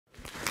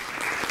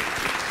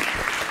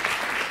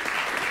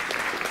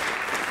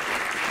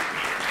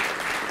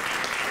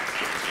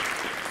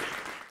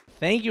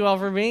Thank you all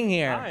for being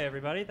here. Hi,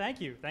 everybody.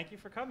 Thank you. Thank you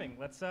for coming.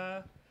 Let's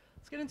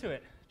get into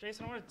it.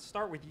 Jason, I want to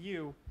start with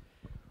you.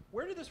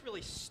 Where did this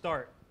really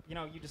start? You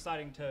know, you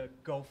deciding to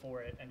go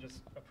for it and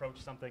just approach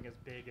something as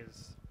big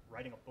as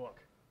writing a book.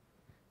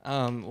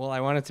 Well, I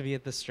wanted to be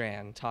at the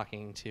Strand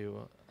talking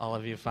to all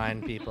of you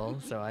fine people,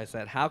 so I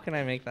said, how can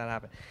I make that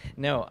happen?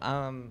 No,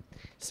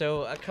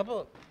 so a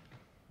couple...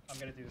 I'm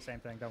going to do the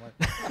same thing, don't worry.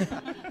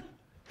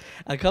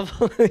 A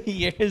couple of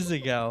years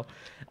ago,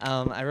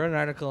 I wrote an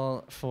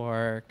article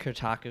for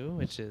Kotaku,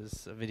 which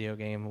is a video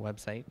game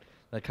website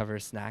that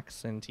covers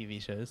snacks and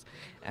TV shows.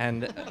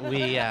 And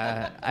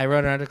I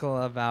wrote an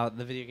article about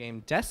the video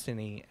game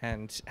Destiny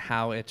and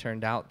how it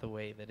turned out the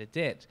way that it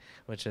did,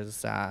 which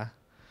is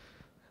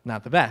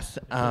not the best.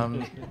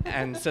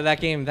 And so that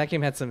game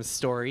had some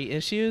story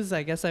issues,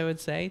 I guess I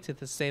would say,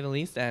 to say the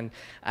least. And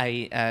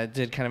I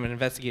did kind of an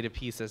investigative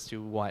piece as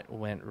to what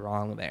went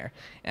wrong there.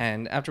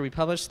 And after we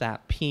published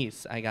that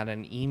piece, I got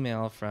an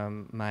email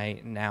from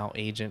my now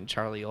agent,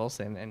 Charlie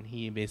Olson, and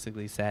he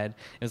basically said,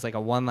 it was like a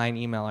one-line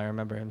email. I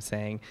remember him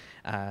saying,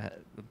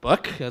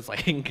 book? I was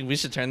like, we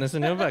should turn this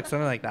into a book,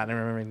 something like that. I don't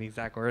remember the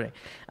exact wording.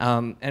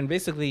 And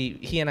basically,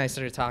 he and I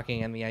started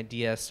talking, and the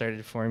idea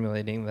started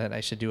formulating that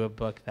I should do a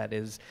book that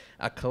is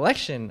a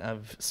collection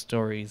of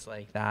stories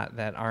like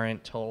that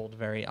aren't told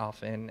very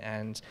often,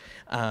 and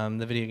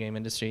the video game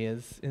industry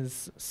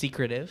is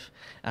secretive.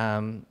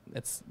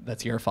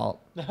 That's your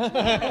fault.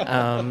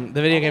 The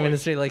video game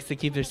industry likes to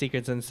keep their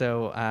secrets, and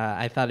so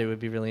I thought it would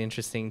be really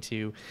interesting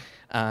to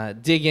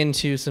dig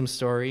into some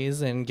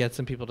stories and get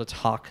some people to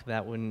talk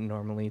that wouldn't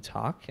normally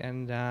talk.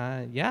 And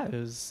yeah,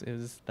 we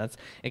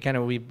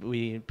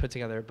put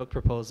together a book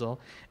proposal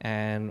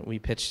and we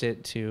pitched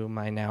it to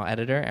my now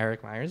editor,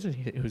 Eric Myers,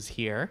 who's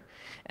here,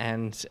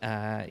 and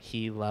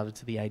he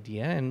loved the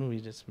idea, and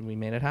we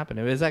made it happen.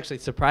 It was actually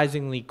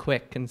surprisingly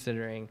quick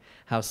considering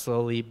how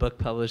slowly book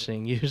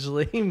publishing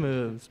usually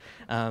moves,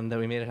 that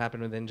we made it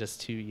happen within just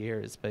 2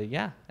 years. But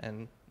yeah,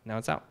 and now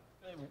it's out.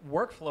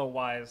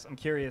 Workflow-wise, I'm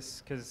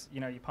curious because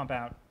you pump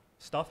out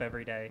stuff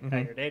every day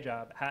at your day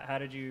job. How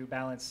did you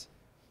balance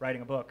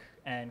writing a book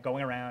and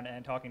going around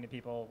and talking to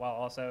people while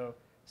also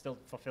still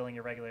fulfilling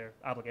your regular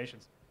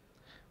obligations?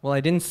 Well,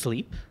 I didn't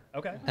sleep.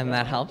 Okay. And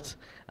that helped.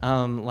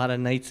 A lot of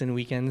nights and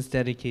weekends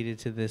dedicated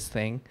to this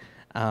thing.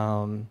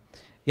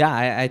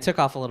 Yeah, I took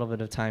off a little bit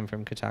of time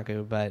from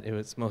Kotaku, but it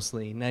was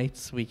mostly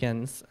nights,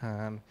 weekends,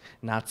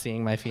 not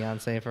seeing my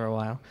fiance for a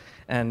while.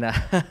 And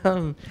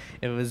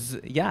it was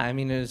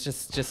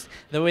just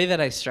the way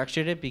that I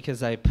structured it,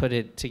 because I put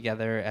it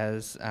together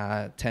as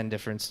 10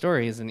 different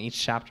stories, and each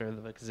chapter of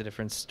the book is a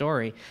different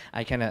story.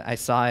 I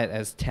saw it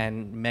as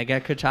 10 mega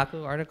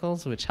Kotaku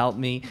articles, which helped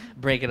me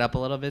break it up a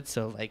little bit.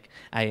 So like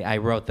I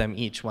wrote them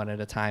each one at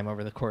a time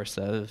over the course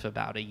of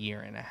about a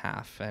year and a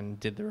half, and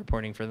did the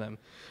reporting for them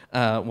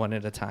one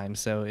at a time.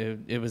 So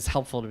it was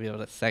helpful to be able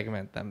to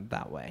segment them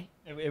that way.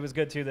 It was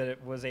good too that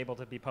it was able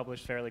to be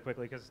published fairly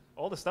quickly, because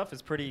all the stuff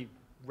is pretty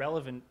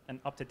relevant and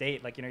up to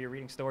date. Like, you're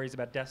reading stories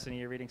about Destiny,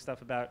 you're reading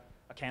stuff about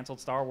a canceled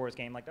Star Wars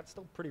game. Like, that's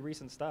still pretty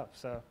recent stuff.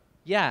 So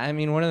yeah, I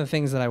mean, one of the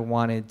things that I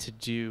wanted to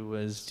do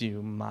was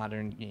do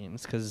modern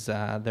games, because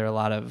there are a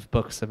lot of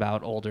books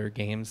about older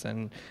games,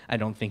 and I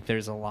don't think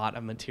there's a lot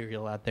of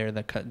material out there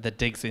that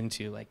digs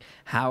into, like,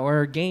 how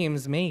are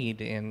games made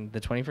in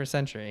the 21st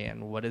century,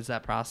 and what is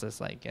that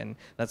process like? And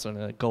that's one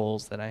of the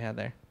goals that I had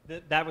there.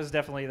 That was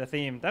definitely the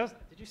theme.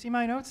 Did you see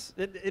my notes?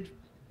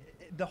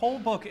 The whole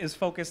book is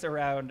focused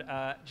around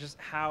just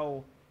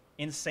how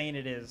insane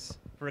it is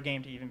for a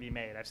game to even be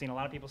made. I've seen a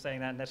lot of people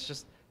saying that, and that's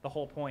just the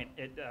whole point.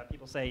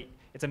 People say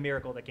it's a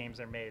miracle that games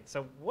are made.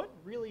 So what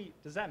really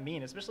does that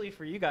mean, especially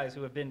for you guys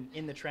who have been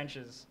in the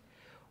trenches?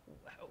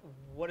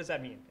 What does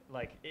that mean?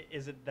 Like,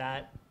 is it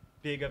that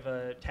big of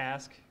a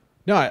task?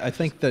 No, I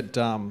think that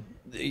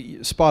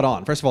spot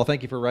on. First of all,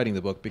 thank you for writing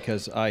the book,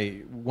 because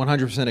I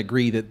 100%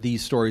 agree that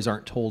these stories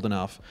aren't told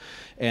enough,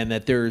 and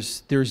that there's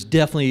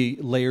definitely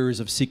layers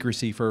of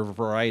secrecy for a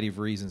variety of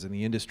reasons in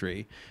the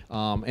industry.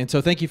 And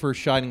so thank you for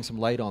shining some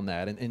light on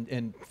that.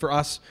 And for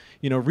us,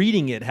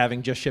 reading it,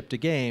 having just shipped a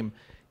game,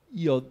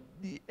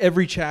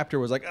 every chapter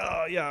was like,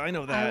 oh yeah, I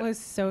know that. I was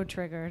so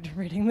triggered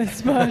reading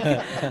this book.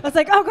 I was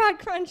like, oh God,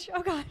 crunch,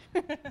 oh God.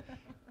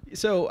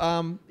 So,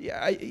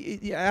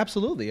 yeah,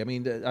 absolutely. I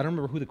mean, I don't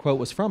remember who the quote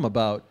was from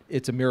about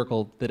it's a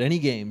miracle that any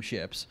game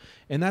ships.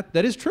 And that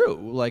is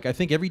true. Like, I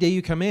think every day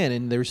you come in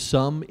and there's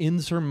some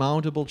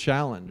insurmountable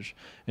challenge.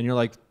 And you're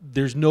like,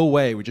 there's no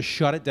way. We just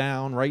shut it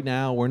down right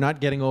now. We're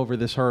not getting over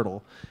this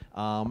hurdle.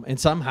 And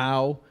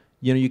somehow,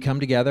 you come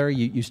together,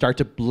 you start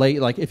to play.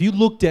 Like, if you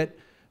looked at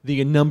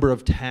the number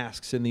of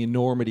tasks and the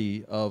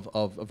enormity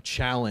of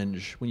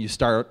challenge when you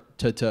start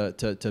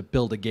to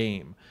build a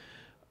game,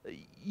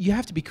 you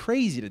have to be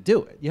crazy to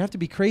do it. You have to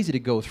be crazy to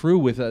go through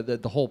with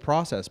the whole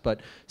process.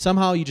 But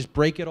somehow you just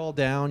break it all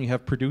down. You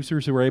have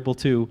producers who are able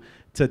to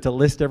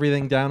list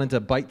everything down into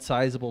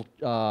bite-sizable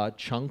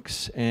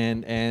chunks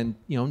and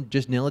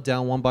just nail it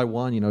down one by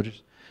one.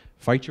 Just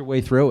fight your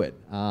way through it.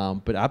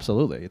 But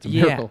absolutely, it's a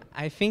miracle.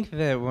 Yeah, I think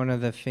that one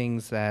of the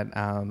things that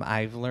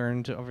I've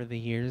learned over the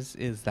years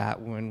is that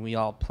when we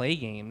all play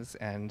games,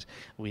 and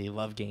we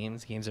love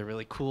games, games are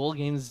really cool,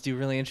 games do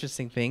really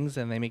interesting things,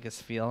 and they make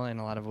us feel in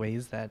a lot of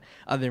ways that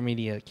other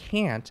media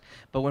can't.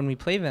 But when we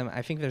play them,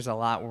 I think there's a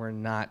lot we're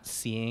not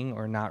seeing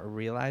or not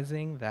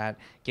realizing that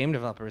game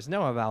developers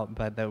know about,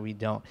 but that we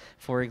don't.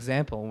 For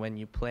example, when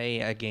you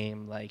play a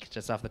game like,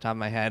 just off the top of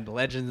my head,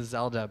 Legend of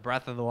Zelda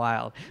Breath of the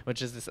Wild,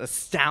 which is this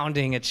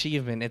astounding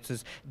achievement. It's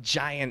this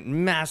giant,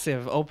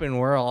 massive open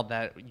world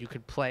that you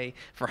could play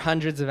for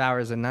hundreds of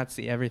hours and not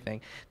see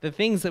everything. The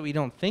things that we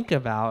don't think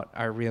about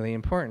are really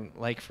important.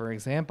 Like, for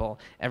example,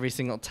 every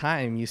single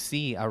time you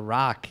see a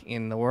rock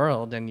in the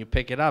world and you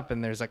pick it up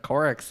and there's a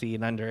Korok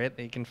seed under it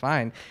that you can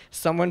find,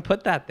 someone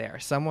put that there.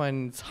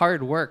 Someone's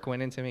hard work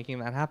went into making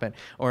that happen.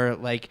 Or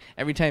like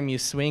every time you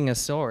swing a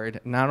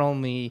sword, not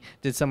only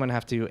did someone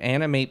have to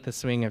animate the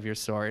swing of your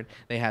sword,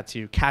 they had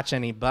to catch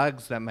any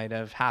bugs that might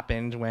have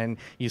happened when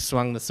you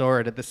swung the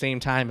sword at the same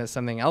time as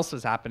something else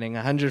was happening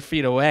 100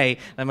 feet away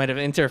that might have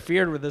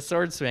interfered with the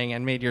sword swing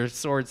and made your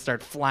sword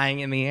start flying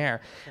in the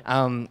air.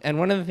 And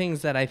one of the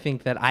things that I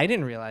think that I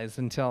didn't realize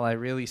until I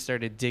really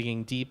started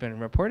digging deep and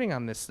reporting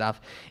on this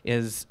stuff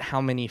is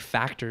how many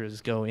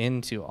factors go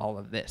into all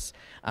of this.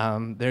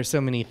 There's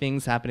so many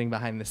things happening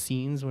behind the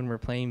scenes when we're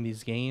playing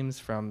these games,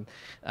 from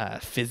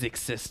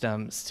physics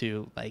systems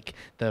to like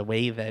the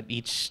way that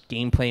each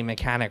gameplay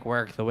mechanic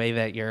works, the way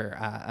that your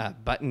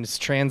buttons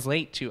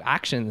translate to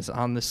actions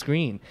on the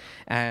screen,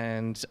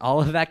 and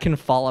all of that can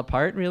fall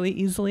apart really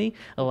easily.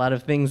 A lot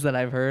of things that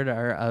I've heard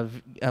a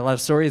lot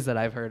of stories that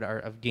I've heard are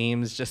of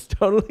games just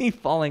totally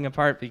falling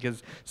apart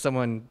because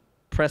someone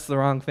press the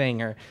wrong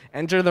thing or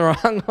enter the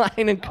wrong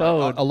line of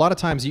code. A lot of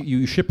times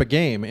you ship a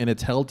game and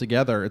it's held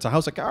together. It's a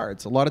house of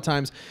cards. A lot of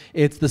times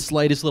it's the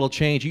slightest little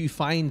change. You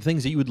find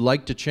things that you would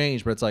like to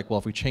change, but it's like, well,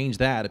 if we change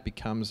that, it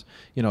becomes,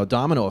 a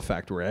domino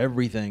effect where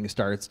everything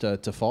starts to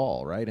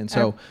fall, right? And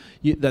so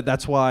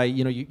that's why,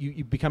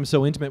 you become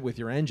so intimate with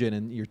your engine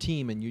and your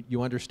team, and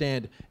you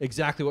understand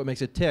exactly what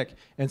makes it tick.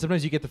 And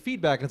sometimes you get the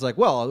feedback and it's like,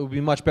 well, it would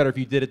be much better if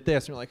you did it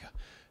this. And you're like,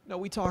 no,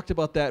 we talked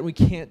about that. We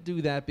can't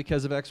do that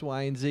because of X,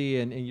 Y, and Z,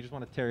 and you just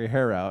want to tear your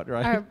hair out,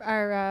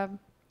 right?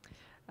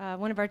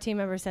 One of our team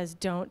members says,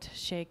 "Don't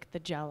shake the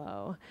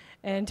Jello."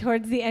 And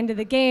towards the end of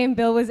the game,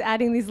 Bill was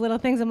adding these little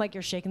things. I'm like,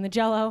 "You're shaking the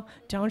Jello.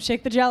 Don't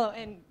shake the Jello."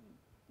 And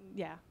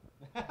yeah,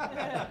 it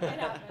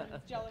happens.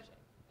 It's Jello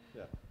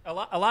shake.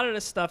 Yeah. A lot of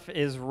this stuff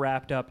is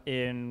wrapped up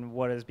in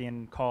what is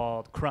being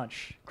called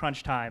crunch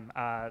time.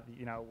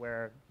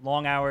 Where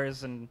long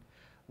hours and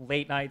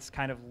late nights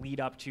kind of lead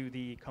up to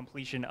the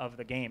completion of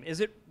the game. Is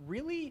it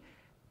really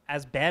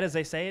as bad as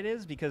they say it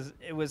is? Because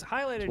it was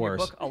highlighted in your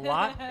book a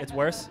lot. It's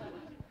worse?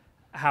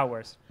 How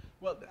worse?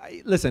 Well,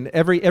 listen,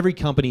 every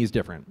company is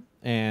different.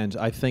 And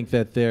I think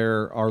that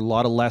there are a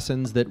lot of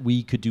lessons that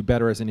we could do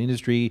better as an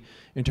industry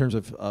in terms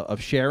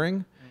of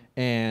sharing.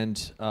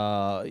 And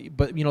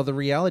but the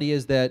reality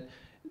is that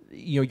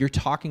you're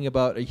talking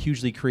about a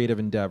hugely creative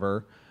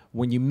endeavor.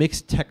 When you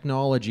mix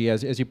technology,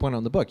 as you point out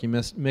in the book, you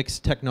mix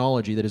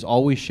technology that is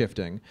always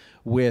shifting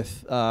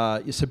with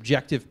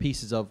subjective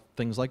pieces of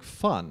things like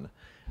fun.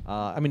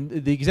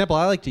 The example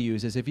I like to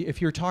use is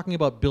if you're talking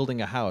about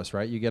building a house,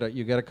 right? You get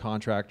a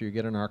contractor, you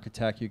get an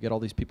architect, you get all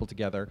these people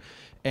together,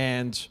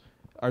 and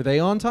are they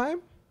on time?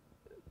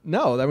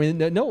 No,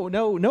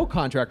 no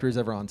contractor is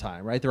ever on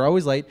time, right? They're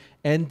always late,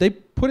 and they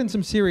put in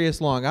some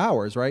serious long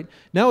hours, right?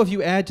 Now, if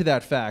you add to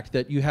that fact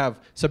that you have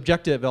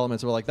subjective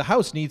elements of like the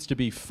house needs to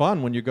be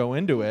fun when you go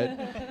into it,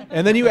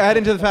 and then you add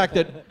into the fact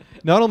that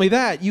not only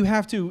that, you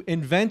have to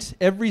invent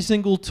every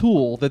single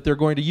tool that they're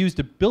going to use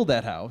to build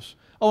that house.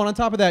 Oh, and on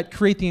top of that,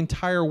 create the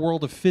entire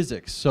world of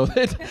physics so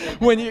that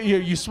when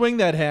you swing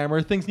that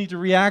hammer, things need to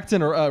react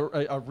in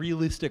a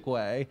realistic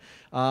way.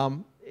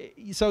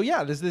 So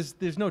yeah,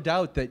 there's no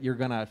doubt that you're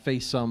going to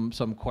face some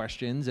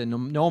questions,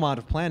 and no amount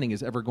of planning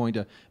is ever going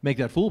to make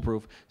that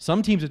foolproof.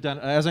 Some teams have done,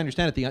 as I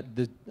understand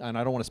it, and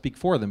I don't want to speak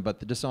for them, but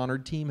the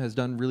Dishonored team has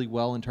done really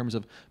well in terms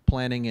of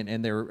planning,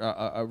 and they're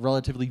a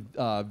relatively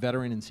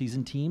veteran and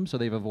seasoned team, so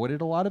they've avoided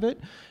a lot of it.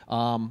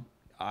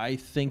 I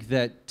think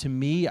that, to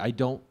me, I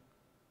don't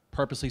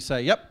purposely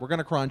say, yep, we're going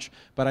to crunch,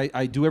 but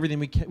I do everything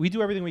we can. We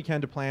do everything we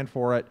can to plan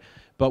for it.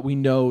 But we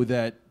know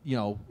that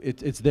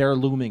it's there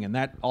looming, and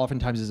that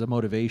oftentimes is a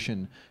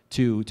motivation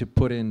to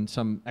put in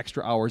some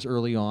extra hours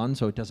early on,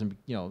 so it doesn't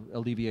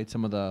alleviate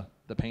some of the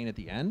pain at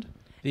the end.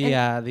 The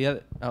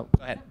other go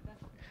ahead.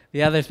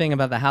 The other thing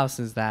about the house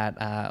is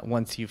that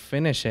once you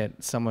finish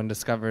it, someone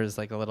discovers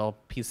like a little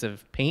piece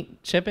of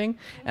paint chipping,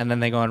 and then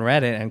they go on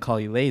Reddit and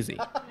call you lazy.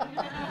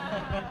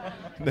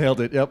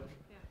 Nailed it. Yep.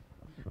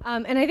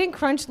 And I think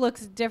crunch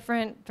looks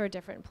different for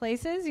different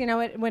places.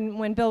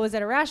 When Bill was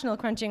at Irrational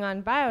crunching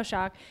on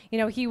BioShock,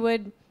 he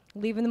would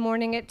leave in the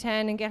morning at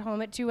 10 and get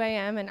home at 2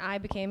 a.m. and I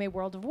became a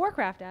World of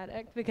Warcraft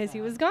addict because he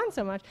was gone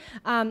so much.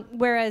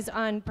 Whereas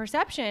on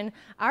Perception,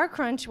 our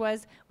crunch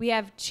was we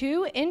have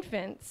 2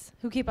 infants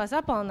who keep us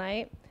up all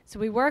night, So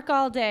we work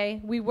all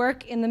day. We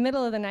work in the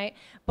middle of the night.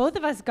 Both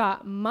of us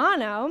got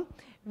mono.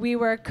 We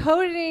were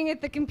coding at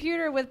the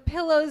computer with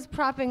pillows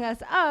propping us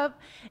up,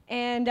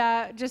 and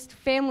just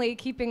family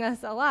keeping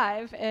us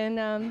alive.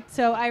 And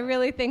so I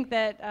really think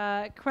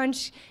that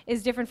crunch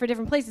is different for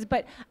different places.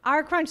 But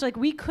our crunch, like,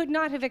 we could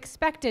not have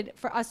expected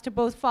for us to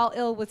both fall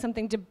ill with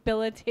something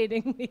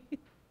debilitatingly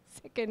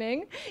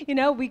sickening. You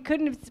know, we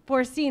couldn't have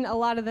foreseen a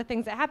lot of the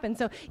things that happen.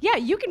 So yeah,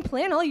 you can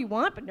plan all you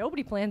want, but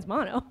nobody plans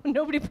mono.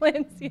 Nobody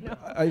plans, you know.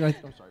 I'm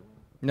sorry.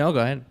 No, go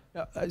ahead.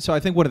 So I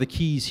think one of the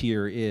keys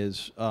here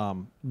is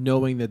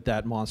knowing that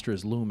that monster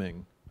is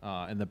looming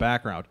in the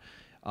background.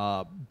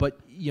 But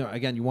you know,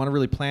 again, you want to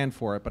really plan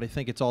for it. But I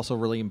think it's also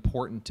really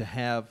important to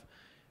have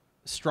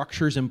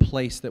structures in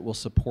place that will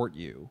support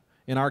you.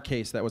 In our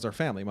case, that was our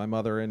family. My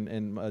mother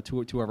and two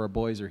of our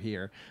boys are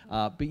here.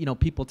 But you know,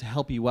 people to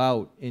help you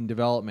out in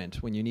development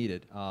when you need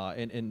it.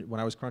 And when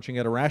I was crunching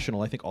at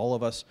Irrational, I think all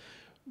of us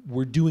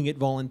were doing it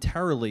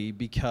voluntarily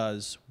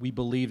because we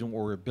believed in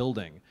what we were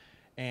building.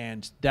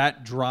 And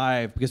that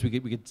drive, because we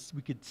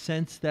could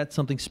sense that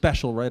something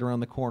special right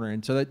around the corner,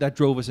 and so that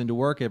drove us into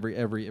work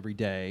every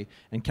day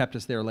and kept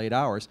us there late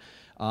hours.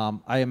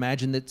 I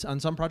imagine that on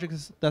some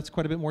projects that's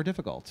quite a bit more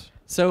difficult.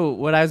 So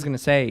what I was going to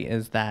say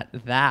is that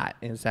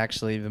is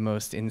actually the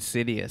most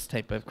insidious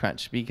type of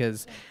crunch,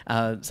 because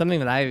something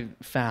that I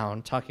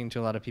found talking to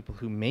a lot of people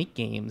who make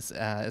games,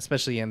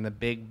 especially in the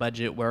big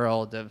budget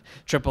world of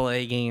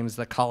AAA games,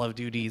 the Call of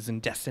Duties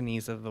and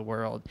Destinies of the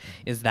world,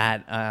 is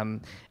that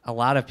a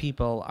lot of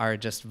people are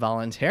just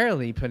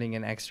voluntarily putting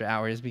in extra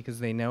hours because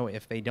they know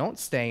if they don't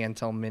stay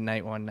until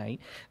midnight one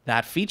night,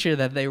 that feature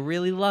that they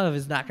really love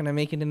is not going to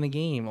make it in the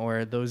game,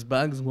 or those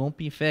bugs won't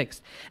be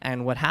fixed.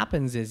 And what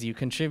happens is you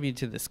contribute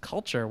to this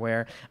culture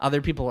where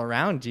other people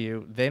around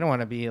you, they don't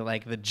want to be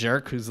like the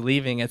jerk who's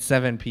leaving at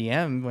 7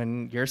 p.m.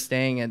 when you're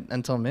staying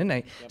until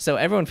midnight. Yep. So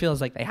everyone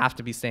feels like they have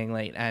to be staying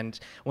late. And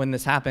when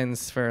this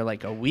happens for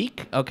like a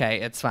week,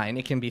 okay, it's fine.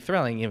 It can be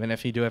thrilling even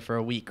if you do it for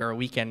a week or a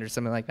weekend or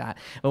something like that.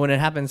 But when it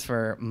happens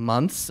for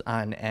months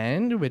on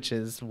end, which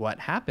is what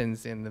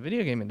happens in the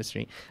video game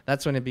industry,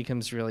 that's when it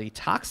becomes really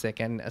toxic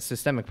and a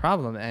systemic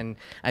problem. And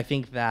I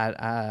think that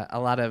a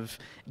lot of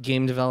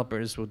game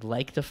developers would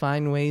like to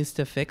find ways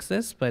to fix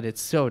this, but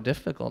it's so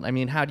difficult. I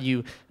mean, how do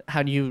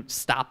you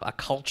stop a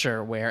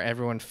culture where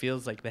everyone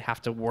feels like they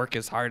have to work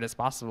as hard as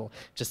possible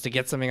just to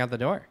get something out the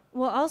door?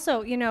 Well,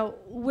 also, you know,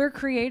 we're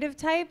creative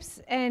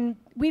types and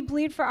we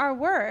bleed for our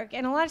work.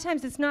 And a lot of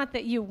times it's not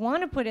that you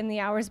want to put in the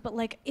hours, but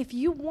like if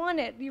you want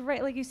it, you're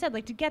right, like you said,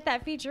 like to get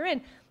that feature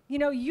in, you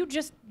know, you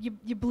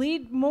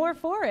bleed more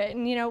for it.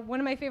 And, you know,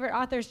 one of my favorite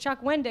authors,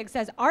 Chuck Wendig,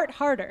 says art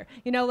harder.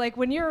 You know, like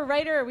when you're a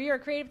writer or you're a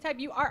creative type,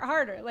 you art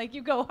harder. Like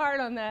you go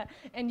hard on that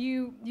and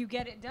you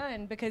get it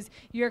done because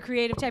you're a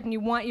creative type and you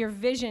want your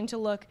vision to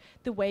look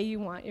the way you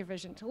want your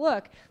vision to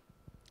look.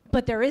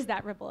 But there is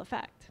that ripple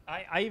effect.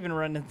 I even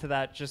run into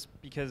that just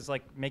because,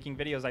 like, making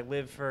videos, I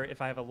live for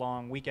if I have a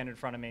long weekend in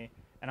front of me,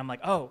 and I'm like,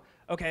 oh,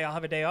 okay, I'll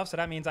have a day off, so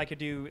that means I could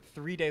do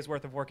 3 days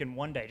worth of work in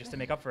one day just to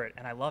make up for it,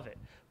 and I love it.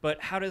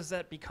 But how does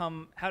that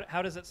become,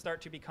 how does it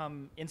start to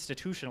become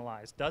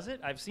institutionalized? Does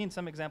it? I've seen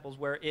some examples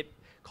where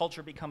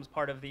culture becomes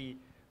part of the,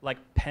 like,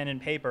 pen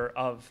and paper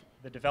of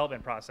the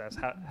development process.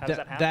 How does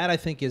that happen? That, I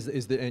think, is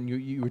the, and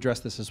you address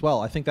this as well,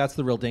 I think that's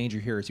the real danger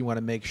here, is you want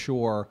to make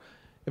sure,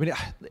 I mean,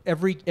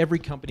 every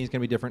company is going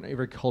to be different,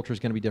 every culture is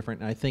going to be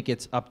different, and I think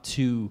it's up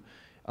to,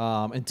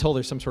 until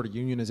there's some sort of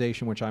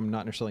unionization, which I'm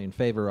not necessarily in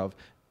favor of,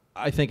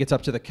 I think it's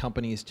up to the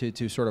companies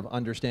to sort of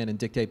understand and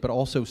dictate, but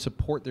also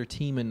support their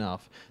team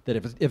enough that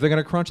if they're going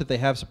to crunch, that they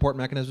have support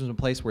mechanisms in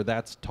place where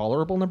that's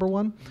tolerable, number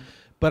one. Mm-hmm.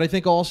 But I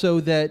think also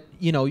that,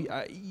 you know,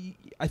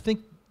 I think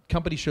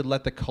companies should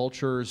let the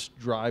cultures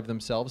drive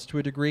themselves to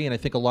a degree, and I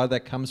think a lot of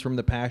that comes from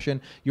the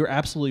passion. You're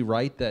absolutely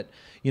right that,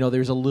 you know,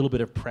 there's a little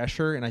bit of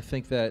pressure, and I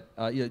think that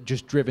you know,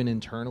 just driven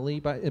internally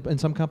in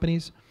some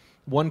companies.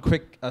 One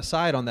quick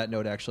aside on that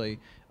note, actually,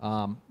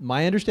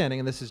 my understanding,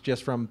 and this is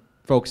just from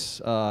folks,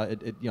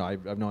 you know,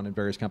 I've known in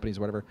various companies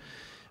or whatever,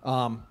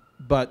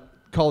 but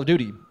Call of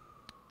Duty,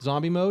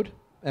 zombie mode,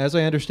 as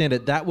I understand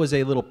it, that was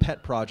a little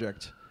pet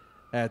project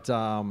at,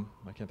 I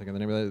can't think of the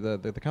name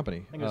of the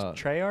company. I think it was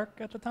Treyarch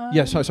at the time?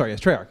 Yes, yeah, sorry, yes,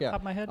 Treyarch, yeah. Top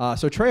of my head.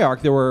 So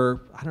Treyarch, there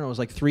were, I don't know, it was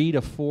like 3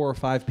 to 4 or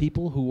 5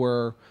 people who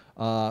were,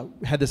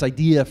 had this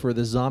idea for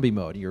the zombie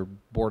mode. You're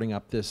boarding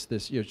up this,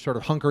 you're sort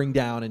of hunkering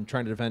down and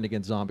trying to defend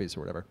against zombies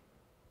or whatever.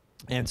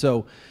 And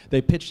so they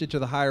pitched it to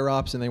the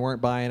higher-ups, and they weren't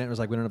buying it. It was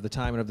like, we don't have the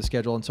time, we don't have the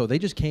schedule. And so they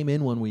just came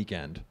in one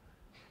weekend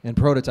and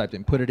prototyped it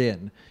and put it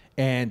in.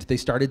 And they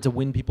started to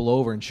win people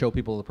over and show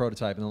people the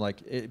prototype. And they're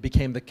like, it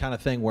became the kind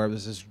of thing where it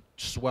was this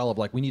swell of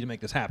like, we need to make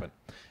this happen.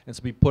 And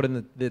so we put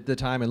in the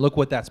time, and look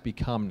what that's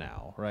become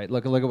now, right?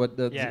 Look at what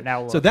the... Yeah,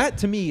 now so that,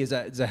 to me, is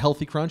a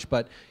healthy crunch.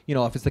 But, you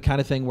know, if it's the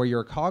kind of thing where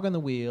you're a cog on the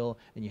wheel,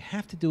 and you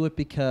have to do it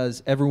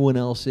because everyone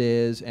else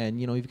is, and,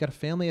 you know, you've got a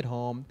family at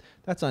home,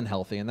 that's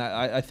unhealthy. And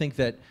that, I think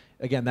that...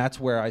 Again, that's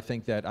where I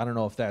think that, I don't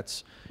know if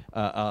that's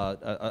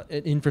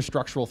an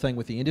infrastructural thing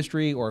with the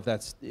industry or if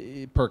that's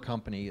per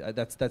company.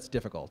 That's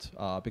difficult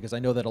because I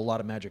know that a lot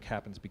of magic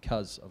happens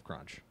because of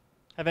crunch.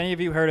 Have any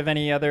of you heard of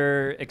any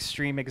other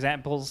extreme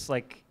examples?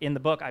 Like in the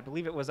book, I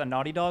believe it was a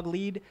Naughty Dog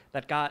lead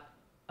that got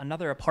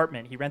another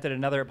apartment. He rented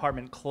another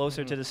apartment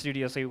closer to the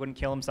studio so he wouldn't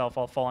kill himself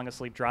while falling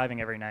asleep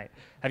driving every night.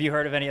 Have you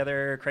heard of any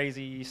other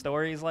crazy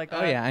stories like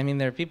that? Oh yeah, I mean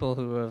there are people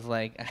who have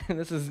like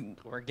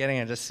we're getting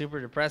into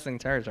super depressing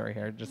territory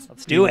here. Just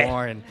let's do it.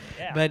 More and,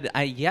 yeah. But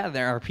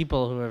there are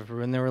people who have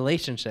ruined their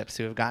relationships,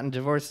 who have gotten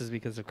divorces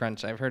because of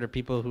crunch. I've heard of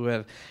people who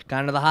have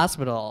gone to the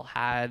hospital,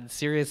 had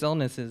serious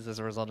illnesses as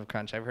a result of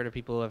crunch. I've heard of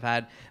people who have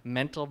had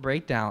mental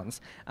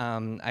breakdowns.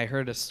 I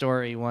heard a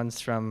story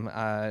once from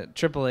a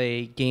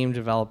AAA game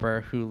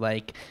developer who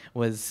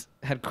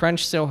had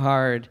crunched so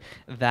hard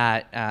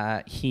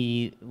that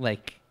he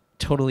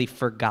totally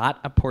forgot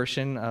a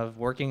portion of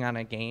working on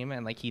a game,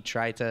 and he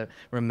tried to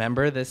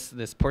remember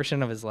this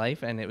portion of his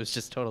life, and it was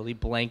just totally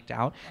blanked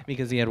out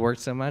because he had worked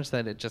so much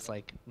that it just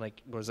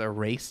was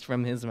erased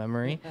from his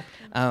memory.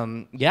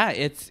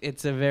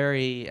 It's a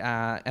very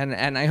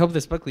and I hope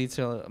this book leads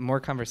to more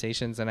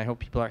conversations, and I hope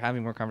people are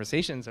having more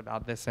conversations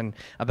about this and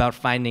about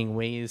finding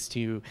ways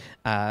to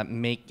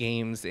make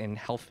games in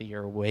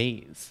healthier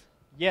ways.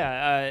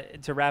 Yeah,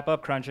 to wrap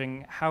up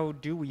crunching, how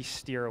do we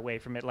steer away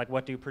from it? Like,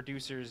 what do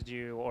producers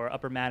do, or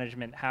upper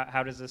management?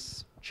 How does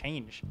this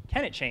change?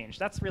 Can it change?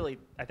 That's really,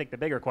 I think, the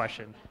bigger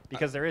question,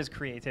 because there is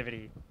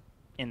creativity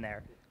in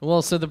there.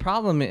 Well, so the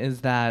problem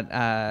is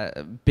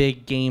that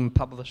big game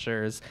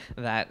publishers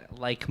that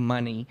like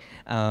money,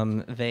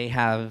 they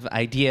have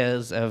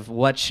ideas of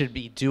what should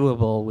be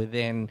doable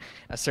within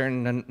a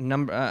certain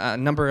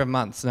number of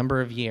months,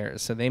 number of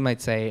years. So they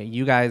might say,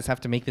 you guys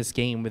have to make this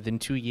game within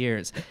 2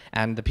 years.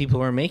 And the people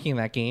who are making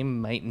that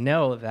game might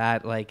know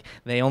that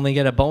they only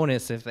get a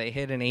bonus if they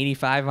hit an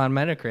 85 on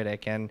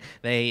Metacritic. And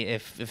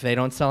if they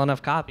don't sell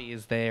enough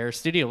copies, their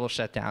studio will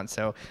shut down.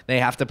 So they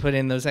have to put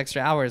in those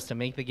extra hours to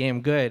make the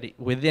game good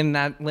within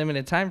that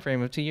limited time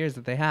frame of 2 years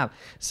that they have.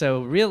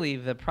 So really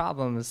the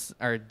problems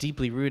are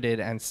deeply rooted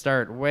and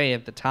start way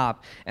at the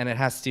top, and it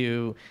has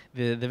to,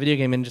 the video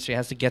game industry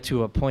has to get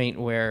to a point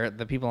where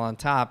the people on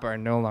top are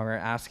no longer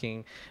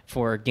asking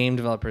for game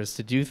developers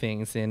to do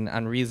things in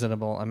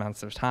unreasonable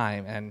amounts of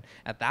time, and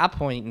at that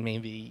point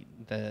maybe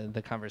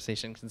the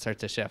conversation can start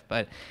to shift.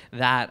 But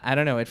that, I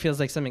don't know, it feels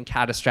like something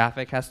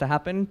catastrophic has to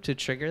happen to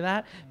trigger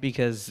that,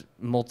 because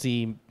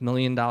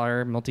multi-billion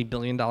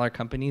dollar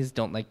companies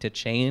don't like to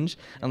change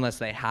unless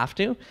they have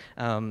to,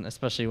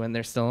 especially when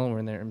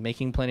they're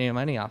making plenty of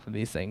money off of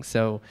these things.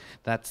 So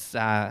that's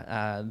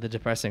the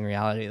depressing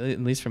reality, at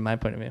least from my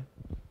point of view.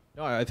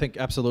 No, I think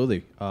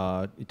absolutely.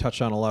 You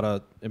touched on a lot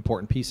of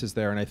important pieces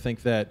there, and I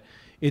think that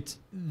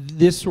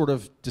this sort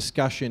of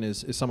discussion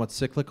is somewhat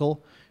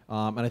cyclical,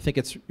 and I think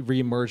it's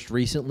reemerged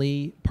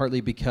recently,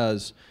 partly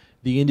because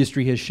the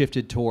industry has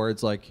shifted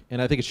towards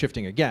and I think it's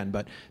shifting again,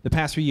 but the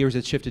past few years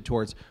it's shifted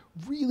towards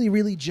really,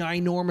 really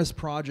ginormous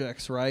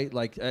projects, right?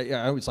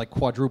 It's like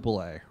quadruple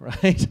A,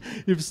 right?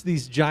 It's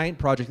these giant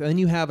projects, and then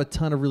you have a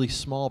ton of really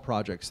small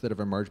projects that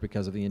have emerged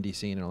because of the indie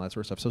scene and all that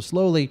sort of stuff. So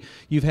slowly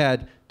you've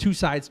had two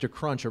sides to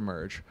crunch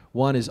emerge.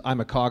 One is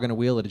I'm a cog in a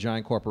wheel at a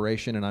giant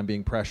corporation and I'm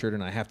being pressured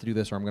and I have to do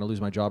this or I'm going to lose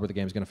my job or the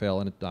game's going to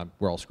fail and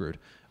we're all screwed.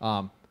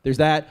 There's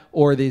that,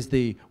 or there's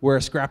we're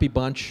a scrappy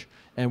bunch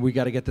and we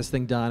got to get this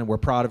thing done, and we're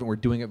proud of it, and we're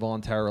doing it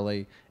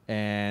voluntarily,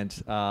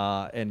 and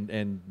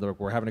look,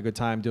 we're having a good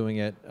time doing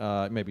it.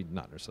 Maybe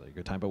not necessarily a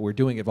good time, but we're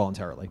doing it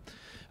voluntarily.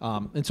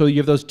 And so you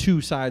have those two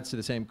sides to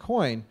the same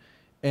coin,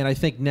 and I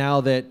think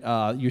now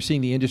that you're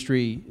seeing the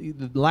industry,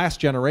 the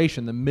last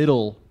generation, the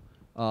middle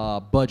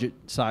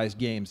budget-sized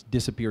games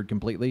disappeared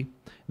completely.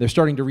 They're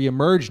starting to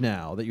reemerge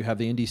now that you have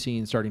the indie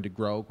scene starting to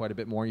grow quite a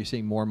bit more. You're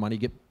seeing more money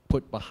get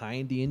put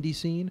behind the indie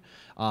scene,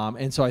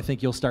 and so I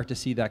think you'll start to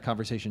see that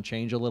conversation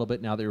change a little bit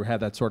now that you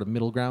have that sort of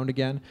middle ground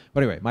again.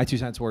 But anyway, my 2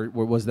 cents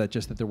was that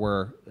just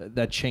that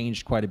that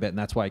changed quite a bit, and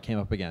that's why it came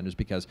up again, is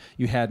because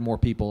you had more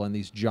people and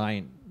these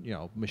giant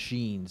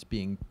machines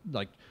being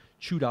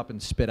chewed up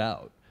and spit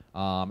out,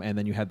 and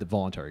then you had the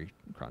voluntary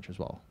crunch as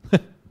well.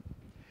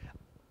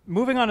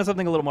 Moving on to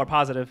something a little more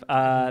positive,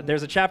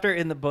 there's a chapter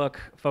in the book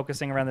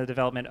focusing around the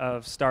development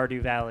of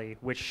Stardew Valley,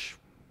 which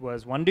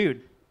was one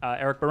dude,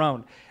 Eric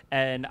Barone.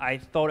 And I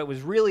thought it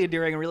was really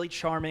endearing and really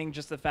charming,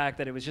 just the fact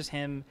that it was just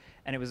him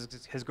and it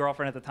was his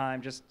girlfriend at the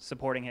time just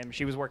supporting him.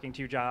 She was working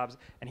 2 jobs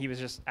and he was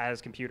just at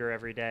his computer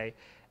every day.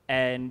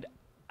 And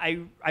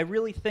I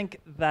really think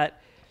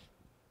that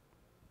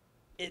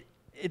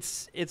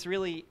it's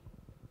really,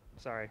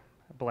 sorry,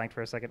 I blanked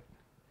for a second.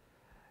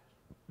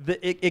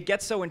 It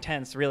gets so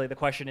intense, really. The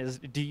question is,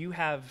 do you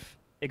have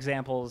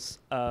examples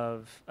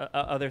of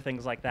other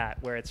things like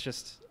that where it's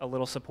just a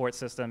little support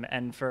system?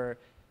 And for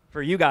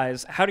you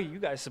guys, how do you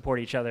guys support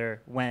each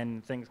other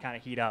when things kind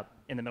of heat up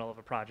in the middle of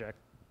a project?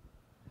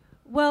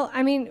 Well,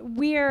 I mean,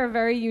 we are a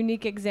very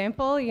unique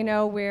example.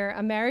 We're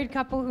a married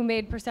couple who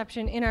made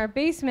Perception in our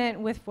basement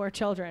with 4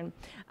 children.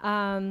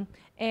 And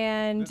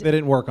they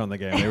didn't work on the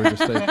game. They were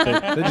just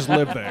they just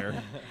lived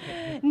there.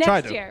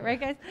 Next year, right,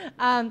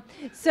 guys?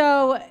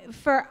 So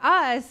for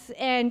us,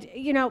 and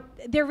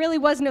there really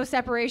was no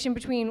separation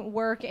between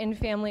work and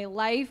family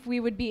life. We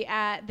would be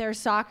at their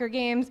soccer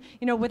games,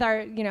 with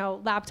our,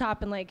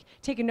 laptop and like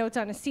taking notes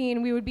on a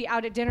scene. We would be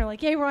out at dinner,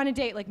 like, "Hey, we're on a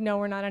date." Like, no,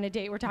 we're not on a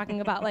date. We're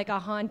talking about like a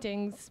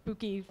haunting,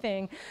 spooky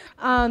thing.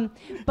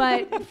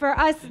 But for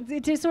us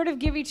to sort of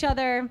give each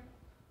other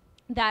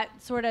that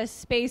sort of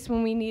space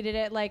when we needed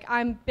it. Like,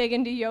 I'm big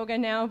into yoga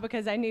now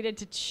because I needed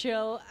to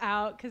chill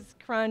out because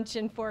crunch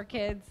and 4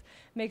 kids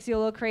makes you a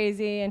little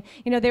crazy. And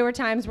there were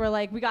times where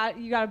like you got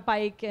a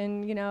bike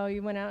and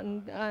you went out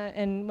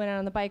and went out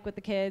on the bike with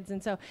the kids.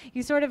 And so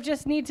you sort of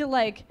just need to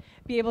like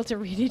be able to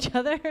read each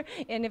other.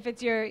 And if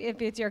it's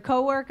your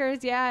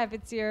coworkers, yeah. If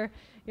it's your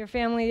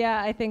family,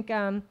 yeah. I think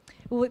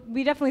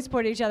we definitely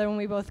supported each other when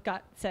we both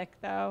got sick,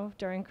 though,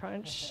 during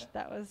crunch.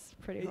 That was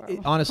pretty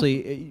horrible.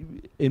 Honestly,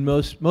 in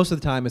most of the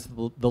time, it's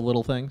the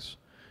little things.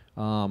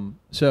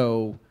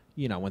 So,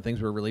 when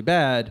things were really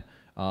bad,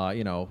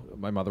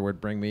 my mother would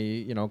bring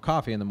me,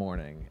 coffee in the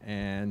morning.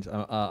 And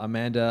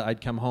Amanda, I'd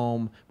come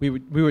home. We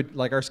would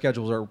like, our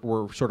schedules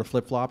were sort of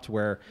flip-flopped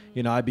where,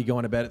 I'd be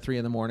going to bed at 3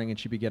 in the morning and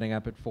she'd be getting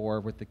up at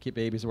 4 with the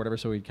babies or whatever.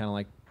 So we'd kind of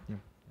like,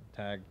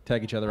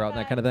 tag each other out and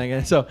that kind of thing.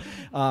 And so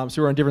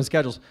we're on different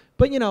schedules.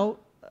 But,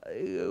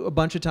 a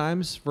bunch of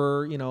times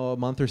for, a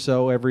month or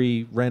so,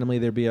 randomly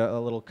there'd be a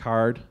little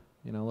card,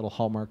 a little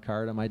Hallmark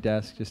card on my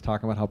desk just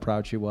talking about how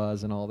proud she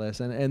was and all this.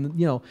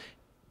 And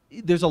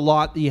there's a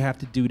lot that you have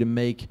to do to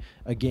make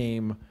a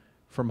game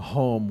from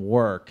home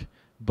work.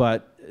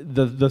 But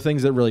the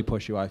things that really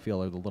push you, I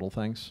feel, are the little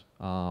things.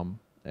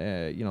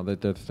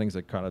 The things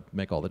that kind of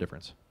make all the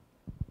difference.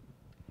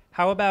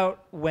 How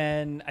about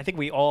when, I think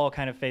we all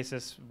kind of face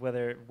this,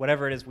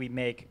 whatever it is we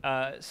make,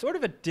 sort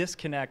of a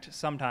disconnect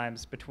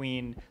sometimes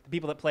between the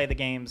people that play the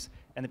games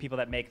and the people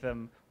that make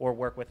them or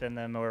work within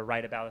them or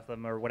write about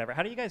them or whatever.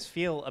 How do you guys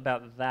feel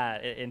about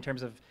that in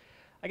terms of,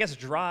 I guess,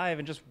 drive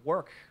and just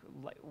work?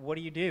 Like, what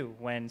do you do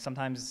when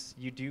sometimes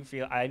you do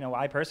feel, I know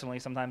I personally,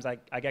 sometimes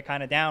I get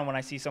kind of down when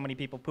I see so many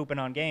people pooping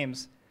on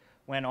games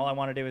when all I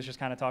want to do is just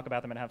kind of talk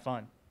about them and have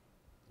fun.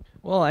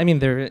 Well, I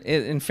mean,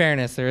 in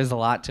fairness, there is a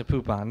lot to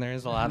poop on. There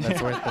is a lot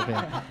that's worth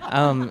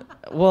pooping.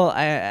 Well,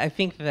 I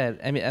think that,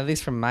 I mean, at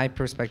least from my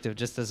perspective,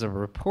 just as a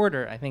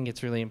reporter, I think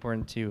it's really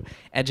important to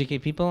educate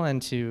people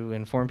and to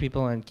inform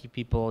people and keep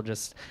people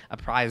just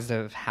apprised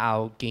of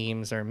how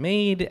games are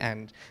made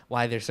and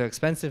why they're so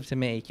expensive to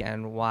make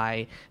and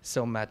why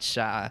so much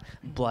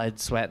blood,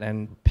 sweat,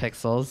 and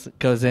pixels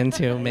goes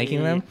into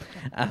making them.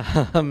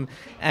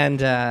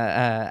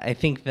 I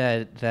think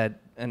that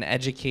an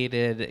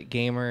educated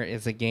gamer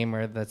is a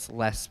gamer that's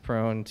less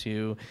prone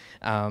to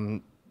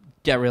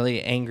get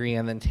really angry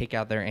and then take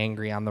out their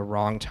angry on the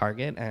wrong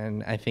target.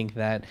 And I think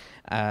that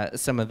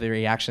some of the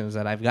reactions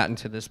that I've gotten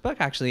to this book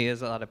actually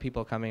is a lot of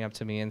people coming up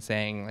to me and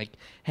saying like,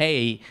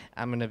 "Hey,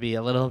 I'm going to be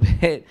a little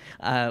bit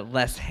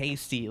less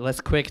hasty,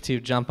 less quick to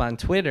jump on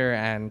Twitter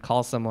and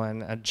call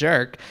someone a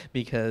jerk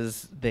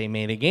because they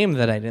made a game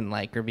that I didn't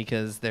like or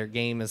because their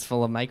game is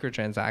full of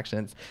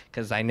microtransactions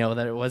because I know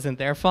that it wasn't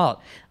their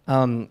fault."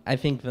 I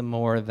think the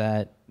more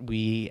that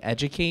we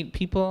educate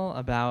people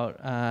about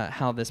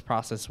how this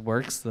process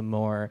works, the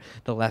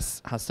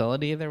less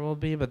hostility there will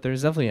be. But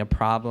there's definitely a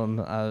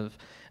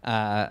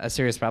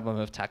serious problem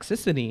of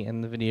toxicity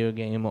in the video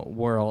game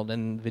world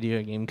and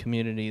video game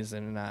communities,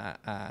 and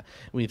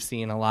we've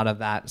seen a lot of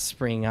that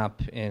spring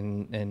up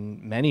in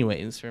many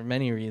ways for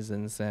many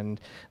reasons,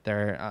 and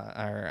there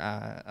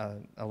are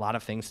a lot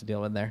of things to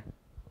deal with there.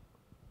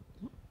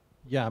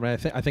 Yeah, I mean,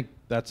 I think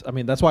that's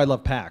why I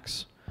love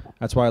PAX.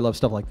 That's why I love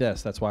stuff like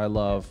this. That's why I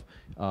love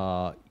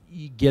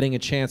getting a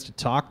chance to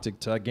talk to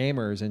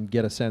gamers and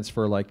get a sense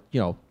for, like,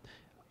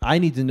 I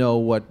need to know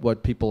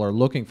what people are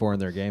looking for in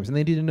their games, and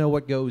they need to know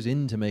what goes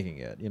into making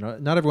it.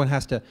 Not everyone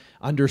has to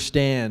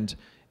understand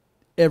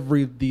I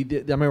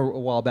remember a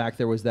while back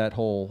there was that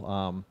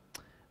whole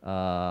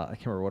I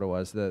can't remember what it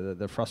was,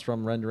 the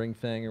frustrum rendering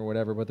thing or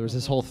whatever, but there was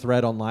this whole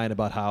thread online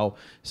about how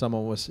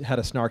someone had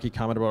a snarky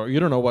comment about, you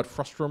don't know what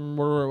frustrum,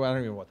 or I don't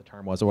even know what the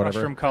term was or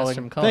whatever. Frustrum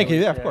culling. Thank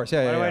you, yeah, of course,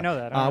 yeah. Why do yeah. I know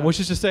that? Which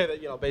is to say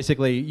that,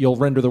 basically you'll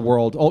render the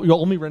world,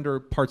 you'll only render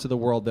parts of the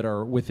world that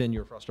are within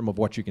your frustrum of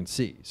what you can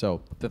see.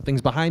 So the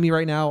things behind me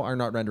right now are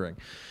not rendering.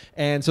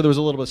 And so there was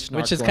a little bit of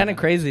snark. Which is kind of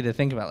crazy to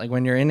think about. Like,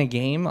 when you're in a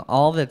game,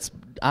 all that's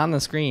on the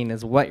screen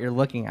is what you're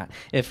looking at.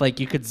 If, like,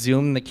 you could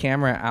zoom the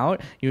camera out,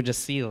 you would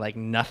just see, like,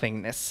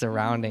 nothingness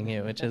surrounding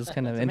you, which is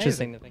kind of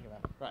interesting to think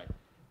about. Right.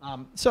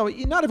 So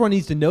not everyone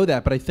needs to know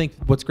that, but I think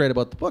what's great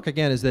about the book,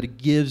 again, is that it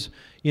gives,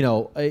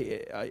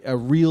 a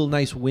real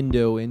nice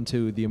window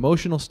into the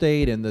emotional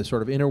state and the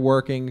sort of inner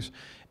workings,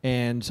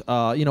 and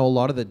a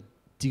lot of the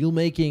deal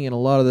making and a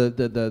lot of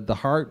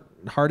the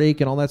heartache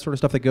and all that sort of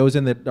stuff that goes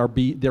in that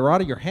they're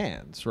out of your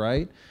hands,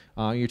 right?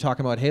 You're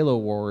talking about Halo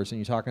Wars, and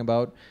you're talking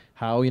about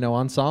how,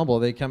 Ensemble,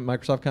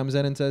 Microsoft comes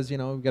in and says,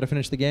 we've got to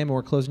finish the game and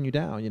we're closing you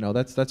down.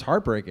 That's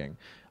heartbreaking.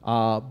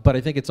 But I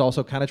think it's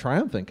also kind of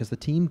triumphant because the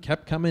team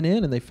kept coming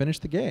in and they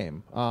finished the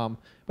game. But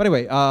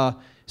anyway,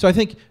 so I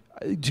think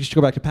just to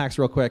go back to PAX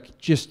real quick,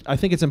 I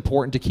think it's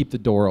important to keep the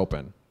door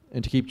open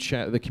and to keep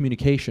the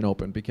communication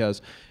open,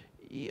 because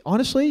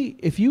honestly,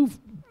 if you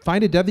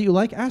find a dev that you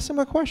like, ask them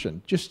a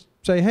question. Just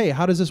say, hey,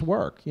 how does this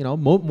work? You know,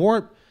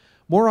 more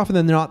often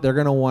than not, they're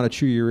going to want to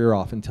chew your ear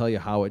off and tell you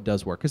how it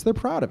does work, because they're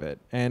proud of it.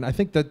 And I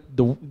think that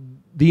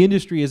the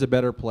industry is a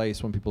better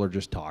place when people are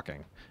just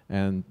talking.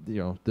 And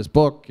this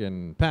book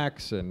and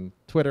PAX and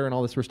Twitter and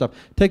all this sort of stuff,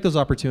 take those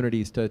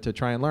opportunities to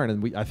try and learn.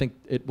 And I think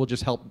it will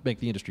just help make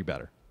the industry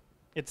better.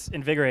 It's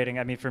invigorating.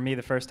 I mean, for me,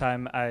 the first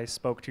time I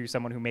spoke to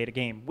someone who made a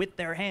game with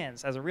their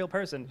hands as a real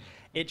person,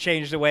 it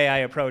changed the way I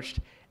approached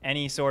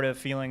any sort of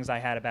feelings I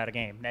had about a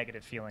game,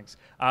 negative feelings.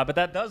 But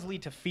that does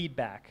lead to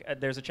feedback.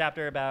 There's a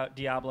chapter about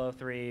Diablo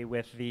 3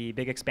 with the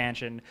big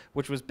expansion,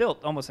 which was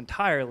built almost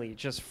entirely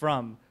just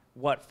from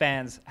what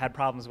fans had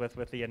problems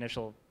with the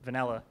initial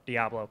vanilla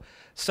Diablo.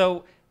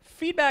 So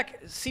feedback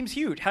seems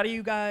huge. How do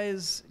you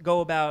guys go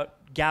about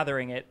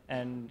gathering it,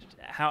 and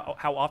how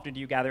often do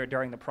you gather it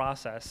during the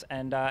process?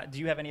 And do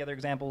you have any other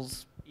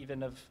examples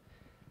even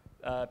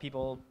of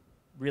people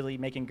really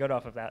making good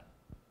off of that?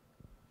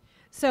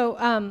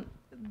 So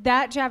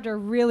that chapter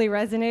really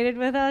resonated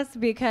with us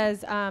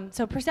because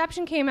so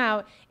Perception came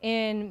out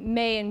in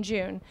May and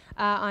June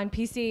on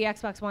PC,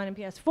 Xbox One, and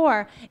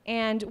PS4.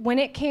 And when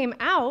it came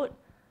out,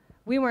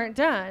 we weren't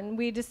done.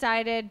 We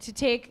decided to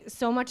take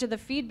so much of the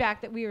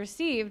feedback that we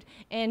received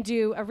and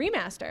do a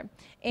remaster.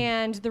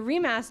 And the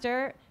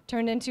remaster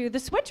turned into the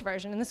Switch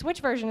version, and the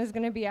Switch version is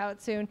going to be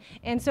out soon.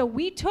 And so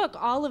we took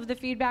all of the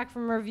feedback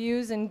from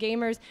reviews and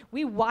gamers.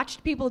 We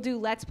watched people do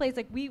Let's Plays.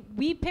 Like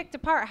we picked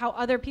apart how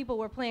other people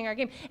were playing our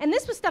game. And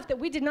this was stuff that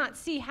we did not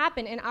see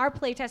happen in our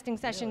playtesting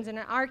sessions and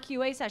in our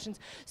QA sessions.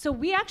 So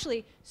we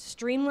actually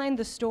streamlined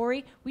the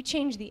story. We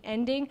changed the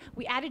ending.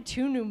 We added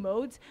 2 new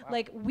modes. Wow.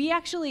 Like, we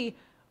actually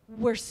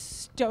were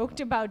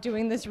stoked about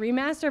doing this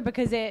remaster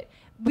because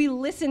we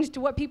listened to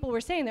what people were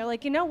saying. They're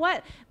like, you know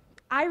what?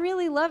 I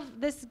really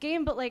love this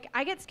game, but like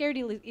I get scared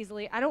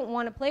easily. I don't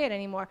want to play it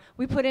anymore.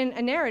 We put in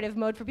a narrative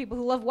mode for people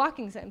who love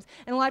walking sims.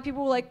 And a lot of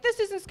people were like, this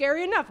isn't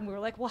scary enough. And we were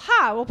like, well,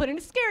 we'll put in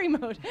a scary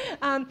mode.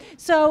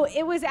 So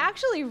it was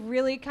actually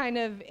really kind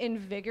of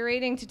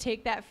invigorating to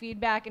take that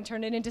feedback and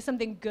turn it into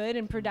something good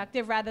and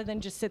productive rather than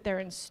just sit there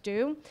and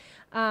stew.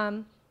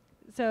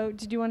 So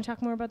did you want to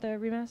talk more about the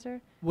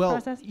remaster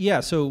process? Yeah.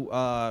 So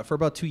for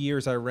about 2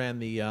 years, I ran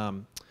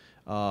the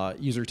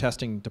user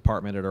testing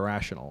department at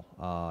Irrational.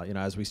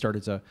 As we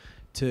started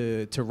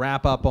to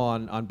wrap up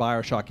on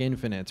BioShock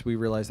Infinite, we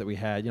realized that we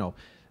had,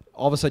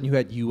 all of a sudden you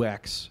had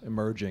UX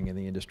emerging in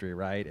the industry,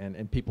 right?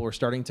 And people were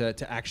starting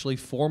to actually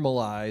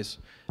formalize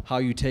how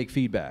you take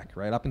feedback,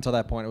 right? Up until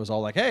that point, it was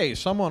all like, hey,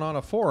 someone on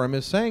a forum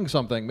is saying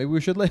something. Maybe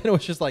we should,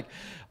 it's just like,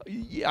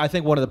 I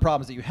think one of the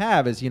problems that you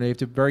have is, you have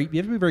to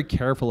be very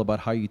careful about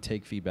how you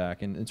take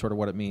feedback and sort of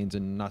what it means,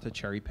 and not to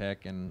cherry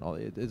pick, and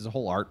there's a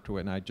whole art to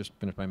it. And I just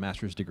finished my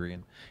master's degree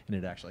in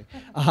it, actually.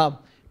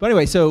 But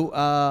anyway, so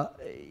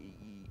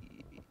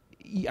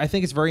I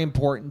think it's very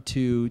important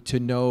to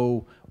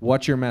know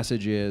what your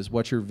message is,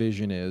 what your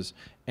vision is,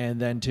 and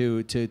then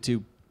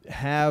to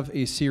have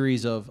a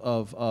series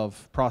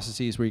of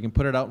processes where you can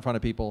put it out in front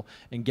of people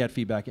and get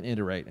feedback and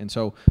iterate. And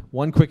so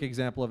one quick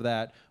example of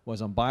that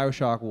was on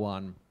BioShock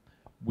 1.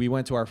 We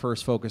went to our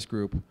first focus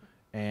group,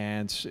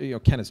 and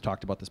Ken has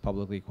talked about this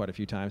publicly quite a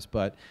few times,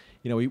 but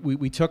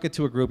we took it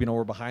to a group.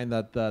 We're behind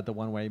the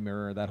one-way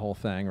mirror, that whole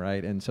thing,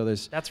 right? And so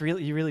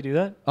you really do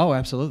that? Oh,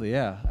 absolutely,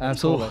 yeah,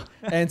 absolutely.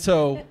 Cool. And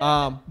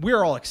so we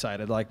were all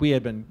excited. Like, we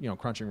had been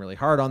crunching really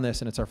hard on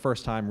this, and it's our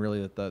first time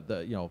really that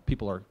the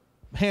people are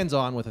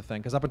hands-on with the thing,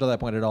 because up until that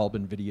point it had all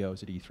been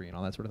videos at E3 and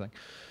all that sort of thing.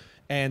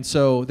 And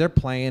so they're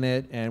playing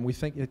it, and we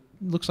think it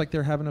looks like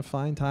they're having a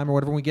fine time or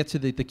whatever. When we get to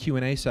the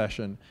Q&A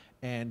session,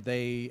 and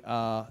they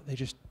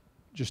just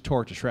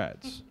tore it to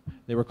shreds.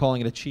 They were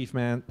calling it a cheap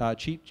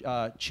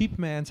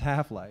man's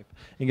Half-Life,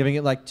 and giving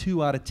it like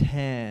 2 out of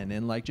 10,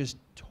 and like just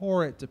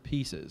tore it to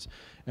pieces.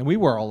 And we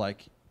were all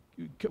like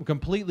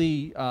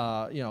completely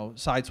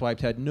sideswiped,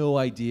 had no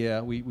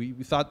idea. We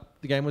thought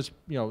the game was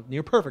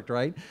near perfect,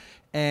 right?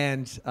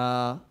 And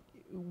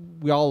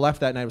we all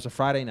left that night. It was a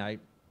Friday night,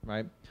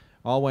 right?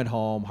 All went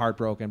home,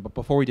 heartbroken. But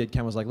before we did,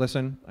 Ken was like,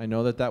 listen, I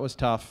know that was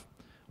tough.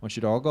 I want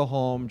you to all go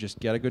home, just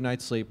get a good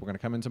night's sleep. We're going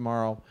to come in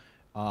tomorrow.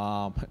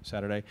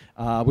 Saturday.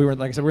 We were,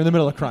 like I said, we're in the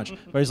middle of crunch.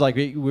 But he's like,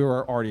 we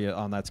were already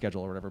on that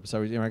schedule or whatever. So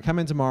we're going to come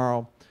in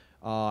tomorrow,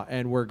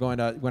 and we're going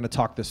to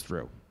talk this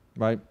through,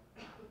 right?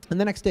 And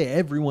the next day,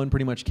 everyone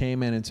pretty much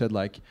came in and said,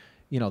 like,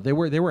 they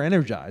were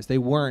energized. They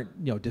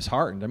weren't,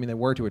 disheartened. I mean, they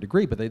were to a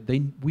degree, but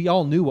we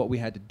all knew what we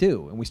had to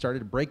do, and we started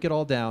to break it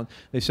all down.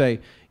 They say,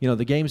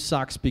 the game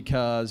sucks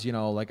because,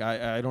 like,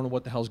 I don't know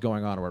what the hell's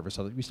going on or whatever.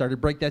 So we started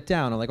to break that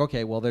down. And like,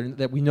 okay, well,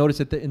 we noticed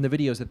that in the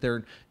videos that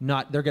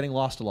they're getting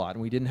lost a lot,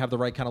 and we didn't have the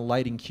right kind of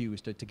lighting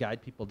cues to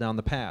guide people down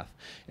the path.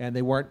 And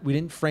we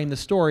didn't frame the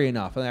story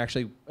enough. And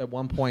actually, at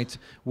one point,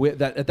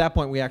 at that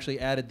point, we actually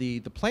added the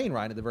plane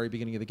ride at the very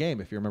beginning of the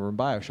game, if you remember in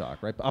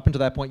BioShock, right? Up until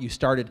that point, you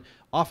started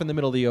off in the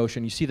middle of the ocean.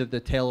 and you see the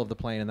tail of the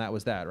plane, and that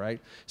was that,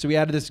 right? So we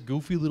added this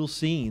goofy little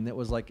scene that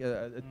was like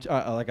a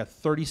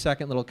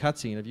 30-second little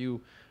cutscene of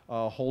you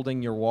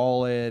holding your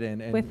wallet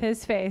and with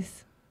his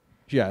face.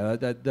 Yeah,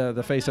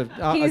 the face of...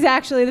 He's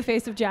actually the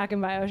face of Jack in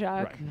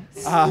BioShock.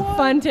 Right.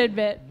 Fun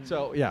tidbit.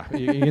 So, yeah,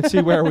 you can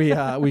see where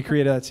we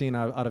created that scene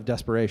out of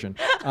desperation.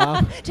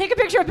 Take a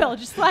picture of Bill.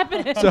 Just slap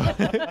it in.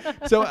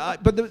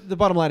 But the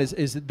bottom line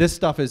is this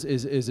stuff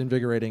is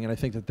invigorating, and I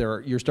think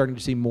that you're starting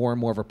to see more and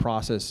more of a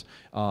process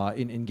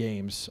in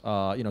games,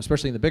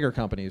 especially in the bigger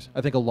companies. I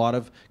think a lot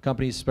of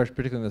companies, especially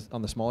particularly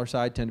on the smaller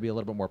side, tend to be a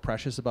little bit more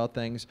precious about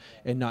things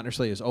and not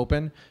necessarily as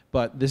open.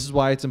 But this is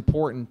why it's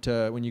important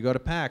when you go to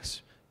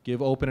PAX, give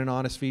open and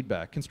honest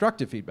feedback,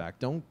 constructive feedback.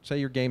 Don't say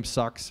your game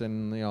sucks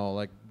and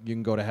you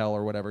can go to hell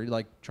or whatever.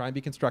 Try and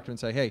be constructive and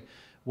say, hey,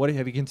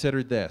 have you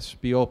considered this?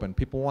 Be open.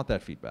 People want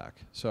that feedback.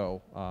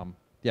 So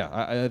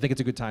I think it's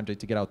a good time to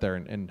get out there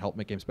and help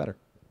make games better.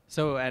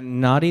 So at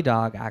Naughty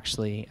Dog,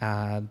 actually,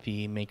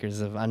 the makers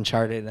of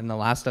Uncharted and The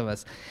Last of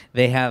Us,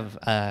 they have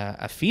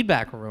a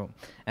feedback room.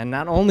 And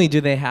not only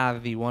do they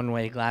have the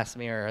one-way glass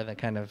mirror, the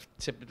kind of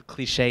typical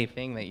cliche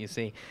thing that you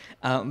see,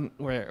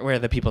 where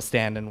the people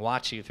stand and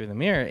watch you through the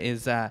mirror,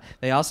 is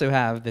they also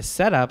have this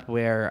setup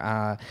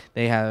where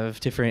they have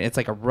different, it's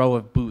like a row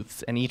of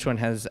booths, and each one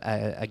has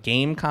a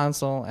game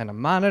console and a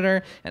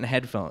monitor and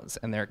headphones.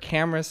 And there are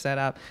cameras set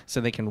up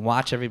so they can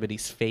watch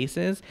everybody's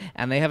faces,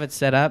 and they have it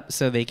set up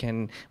so they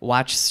can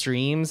watch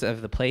streams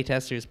of the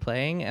playtesters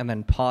playing and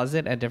then pause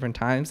it at different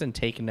times and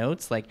take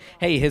notes, like,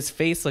 hey, his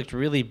face looked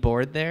really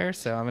bored there,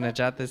 so I'm going to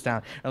jot this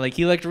down. Or like,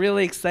 he looked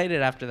really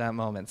excited after that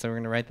moment, so we're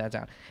going to write that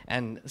down.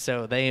 And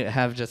so they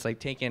have just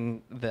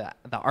taken the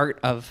art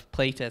of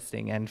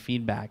playtesting and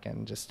feedback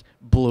and just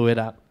blew it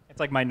up. It's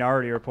like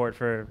Minority Report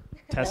for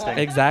testing.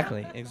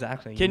 Exactly.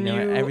 Can you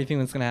everything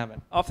that's going to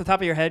happen. Off the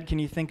top of your head, can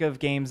you think of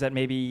games that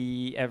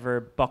maybe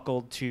ever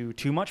buckled to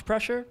too much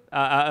pressure,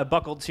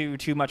 buckled to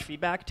too much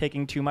feedback,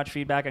 taking too much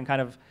feedback and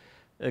kind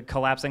of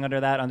collapsing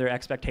under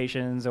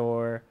expectations,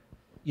 or...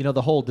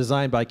 The whole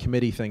design by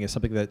committee thing is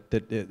something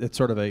that it's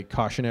sort of a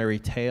cautionary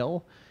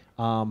tale.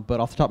 But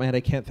off the top of my head, I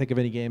can't think of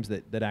any games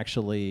that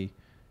actually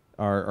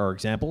are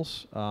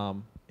examples.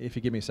 If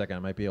you give me a second, I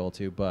might be able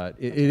to. But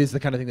it is the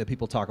kind of thing that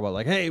people talk about,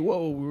 like, hey,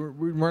 whoa,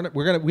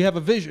 we have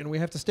a vision, we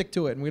have to stick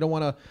to it, and we don't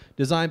want to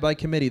design by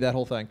committee, that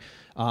whole thing.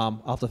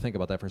 I'll have to think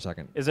about that for a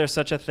second. Is there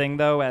such a thing,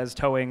 though, as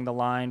towing the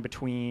line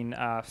between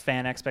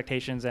fan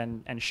expectations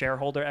and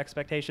shareholder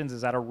expectations?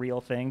 Is that a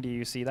real thing? Do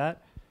you see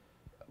that?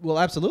 Well,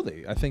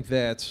 absolutely. I think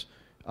that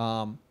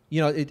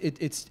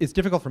it's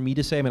difficult for me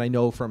to say. I mean, I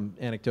know from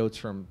anecdotes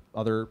from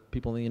other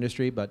people in the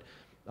industry, but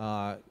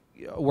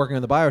working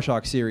on the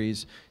BioShock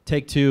series,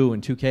 Take-Two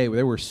and 2K,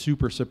 they were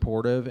super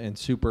supportive and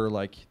super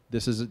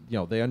this is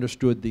they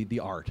understood the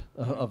art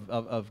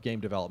of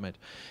game development,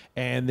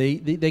 and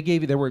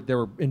they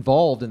were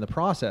involved in the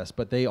process,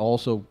 but they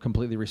also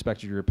completely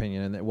respected your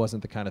opinion, and it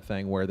wasn't the kind of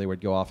thing where they would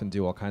go off and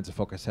do all kinds of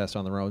focus tests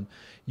on their own.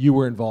 You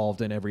were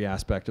involved in every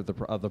aspect of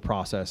the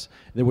process.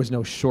 There was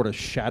no sort of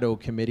shadow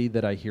committee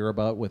that I hear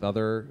about with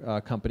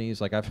other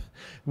companies. Like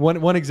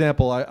one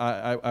example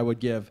I would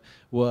give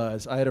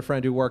was I had a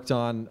friend who worked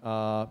on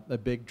a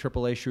big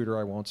AAA shooter.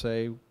 I won't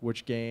say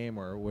which game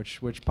or which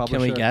publisher.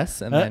 Can we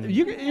guess? And then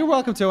you're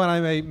welcome to, and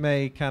I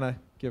may kind of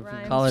give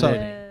Call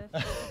it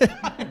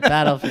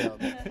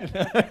Battlefield.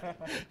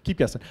 Keep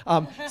guessing.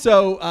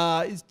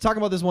 So he's talking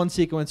about this one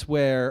sequence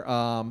where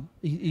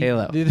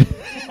Halo. It's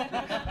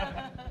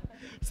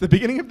the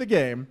beginning of the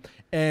game,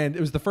 and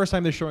it was the first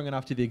time they're showing it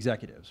off to the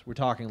executives. We're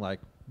talking like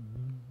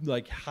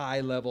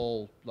high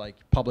level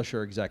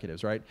publisher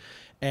executives, right?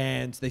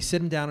 And they sit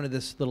them down into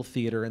this little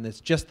theater, and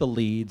it's just the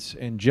leads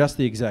and just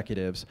the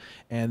executives,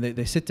 and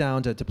they sit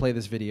down to play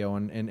this video,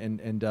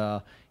 and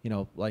the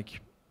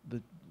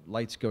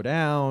lights go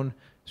down,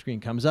 screen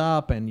comes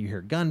up, and you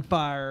hear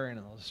gunfire,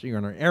 and you're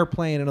on an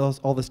airplane, and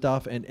all this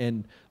stuff,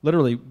 and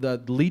literally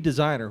the lead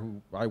designer who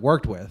I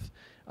worked with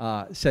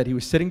said he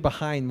was sitting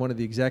behind one of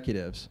the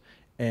executives,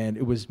 and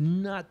it was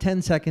not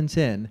 10 seconds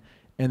in,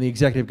 and the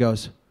executive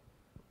goes,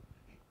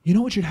 you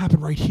know what should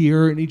happen right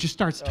here? And he just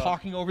starts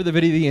talking over the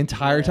video the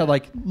entire time,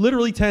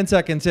 literally 10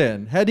 seconds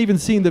in. Hadn't even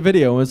seen the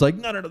video and was like,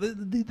 no,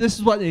 this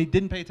is what, and he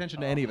didn't pay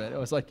attention to any of it. It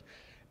was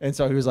and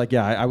so he was like,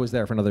 yeah, I was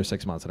there for another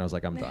 6 months, and I was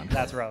like, I'm done.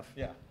 That's rough.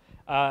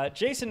 Yeah.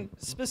 Jason,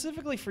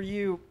 specifically for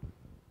you,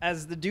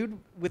 as the dude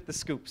with the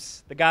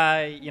scoops, the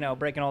guy,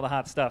 breaking all the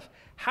hot stuff,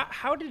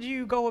 how did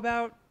you go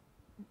about,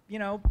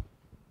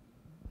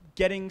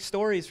 getting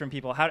stories from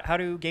people? How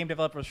do game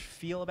developers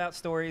feel about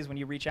stories when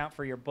you reach out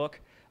for your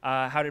book?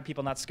 How did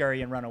people not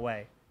scurry and run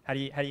away? How do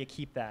you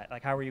keep that?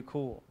 How are you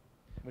cool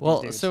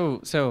with these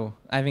dudes? So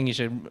I think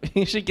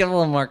you should give a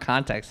little more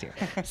context here.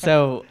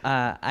 So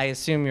I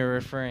assume you're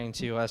referring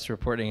to us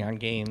reporting on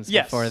games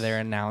before they're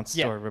announced,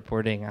 or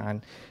reporting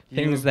on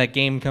things that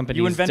game companies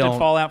You invented don't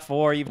Fallout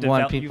 4. You've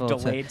people to-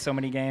 delayed so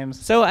many games.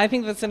 So I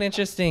think that's an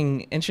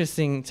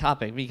interesting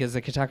topic, because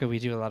at Kotaku we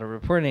do a lot of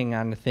reporting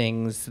on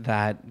things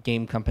that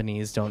game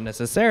companies don't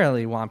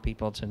necessarily want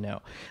people to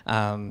know.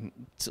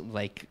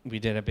 Like we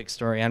did a big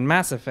story on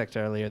Mass Effect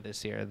earlier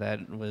this year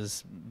that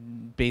was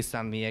based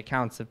on the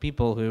accounts of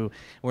people who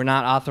were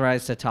not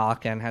authorized to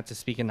talk and had to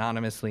speak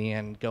anonymously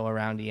and go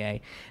around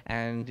EA.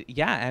 And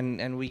yeah,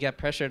 and we get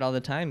pressured all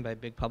the time by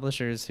big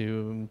publishers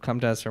who come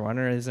to us for one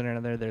reason or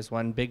another. There's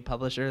one big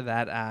publisher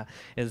that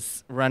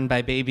is run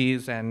by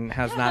babies and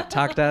has not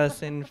talked to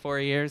us in 4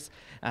 years,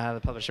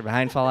 the publisher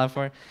behind Fallout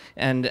 4.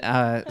 And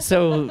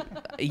so,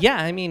 yeah,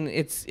 I mean,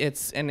 it's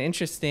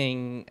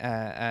interesting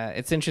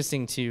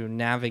to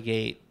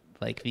navigate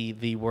like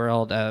the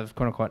world of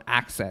quote unquote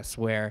access,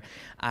 where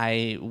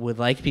I would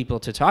like people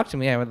to talk to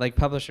me. I would like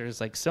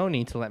publishers like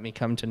Sony to let me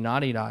come to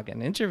Naughty Dog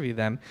and interview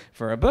them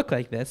for a book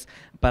like this.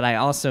 But I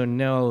also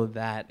know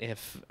that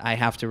if I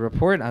have to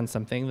report on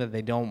something that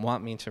they don't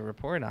want me to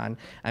report on,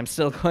 I'm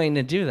still going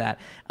to do that.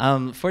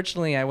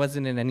 Fortunately, I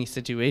wasn't in any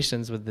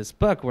situations with this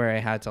book where I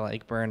had to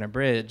like burn a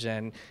bridge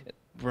and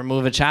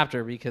remove a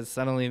chapter because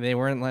suddenly they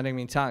weren't letting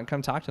me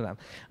come talk to them.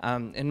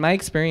 In my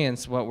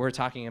experience, what we're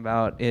talking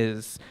about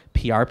is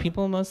PR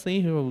people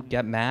mostly who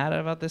get mad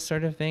about this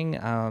sort of thing.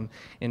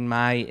 In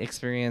my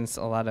experience,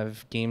 a lot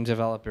of game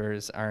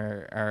developers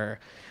are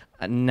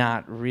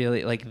not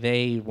really, like,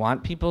 they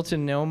want people to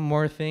know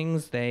more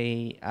things.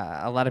 A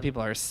lot of people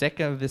are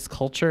sick of this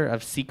culture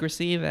of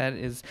secrecy that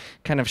is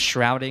kind of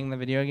shrouding the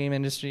video game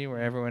industry,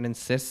 where everyone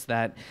insists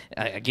that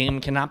a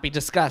game cannot be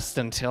discussed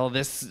until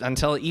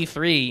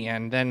E3,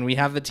 and then we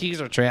have the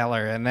teaser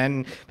trailer, and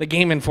then the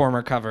Game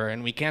Informer cover,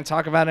 and we can't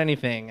talk about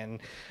anything. And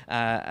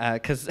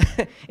because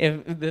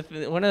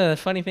one of the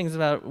funny things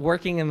about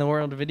working in the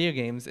world of video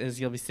games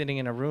is you'll be sitting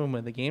in a room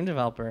with a game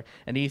developer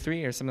at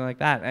E3 or something like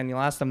that, and you'll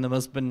ask them the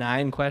most benign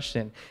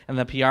question, and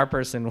the PR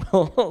person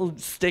will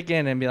stick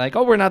in and be like,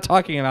 "Oh, we're not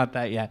talking about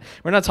that yet.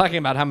 We're not talking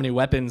about how many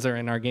weapons are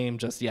in our game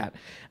just yet,"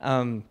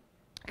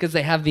 because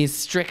they have these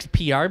strict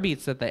PR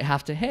beats that they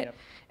have to hit. Yep.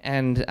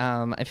 And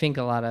I think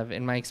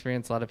in my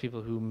experience, a lot of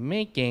people who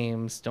make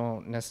games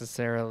don't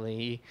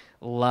necessarily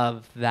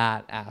love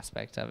that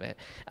aspect of it.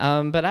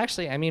 But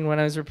actually, I mean, when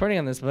I was reporting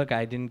on this book,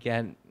 I didn't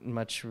get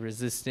much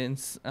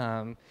resistance.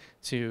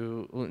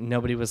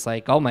 Nobody was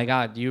like, "Oh my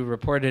God, you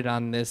reported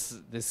on this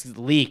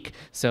leak,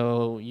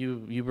 so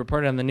you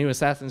reported on the new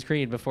Assassin's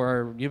Creed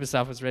before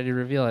Ubisoft was ready to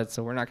reveal it,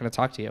 so we're not going to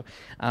talk to you."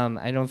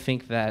 I don't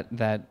think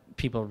that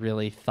people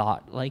really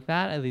thought like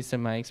that, at least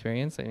in my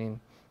experience. I mean,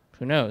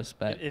 who knows?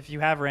 But if you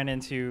have ran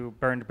into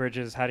burned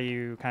bridges, how do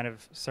you kind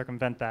of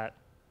circumvent that?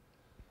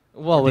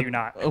 Well,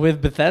 not?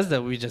 With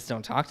Bethesda, we just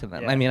don't talk to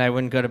them. Yeah. I mean, I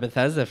wouldn't go to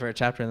Bethesda for a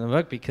chapter in the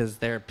book because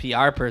their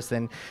PR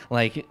person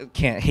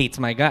hates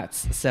my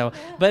guts. So,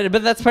 but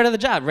that's part of the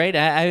job, right?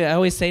 I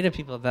always say to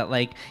people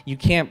that you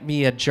can't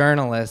be a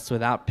journalist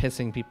without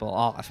pissing people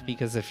off,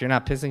 because if you're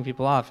not pissing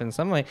people off in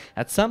some way,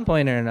 at some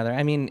point or another,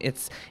 I mean,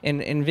 it's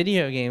in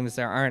video games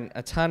there aren't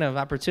a ton of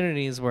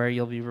opportunities where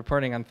you'll be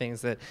reporting on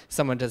things that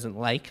someone doesn't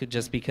like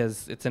just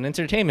because it's an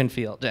entertainment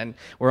field, and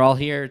we're all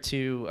here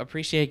to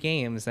appreciate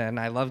games, and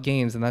I love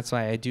games, and that's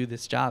why I do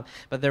this job.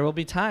 But there will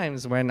be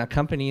times when a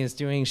company is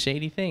doing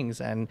shady things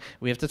and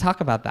we have to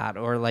talk about that,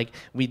 or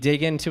we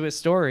dig into a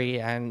story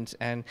and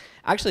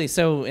actually,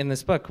 so in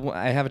this book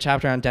I have a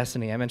chapter on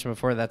Destiny. I mentioned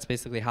before that's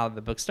basically how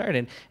the book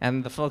started,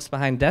 and the folks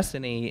behind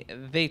Destiny,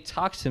 they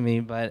talk to me,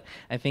 but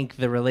I think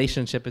the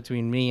relationship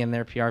between me and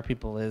their PR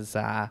people is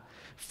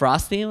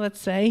frosty, let's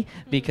say,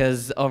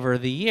 because over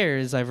the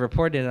years I've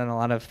reported on a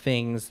lot of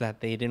things that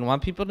they didn't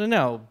want people to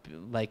know,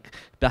 like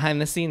behind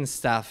the scenes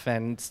stuff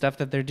and stuff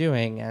that they're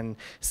doing and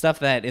stuff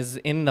that is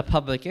in the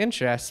public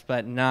interest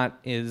but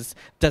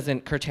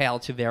doesn't curtail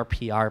to their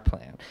PR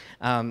plan.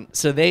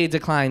 So they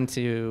declined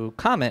to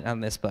comment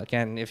on this book,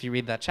 and if you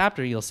read that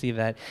chapter you'll see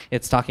that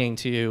it's talking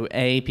to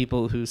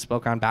people who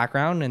spoke on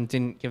background and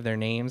didn't give their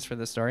names for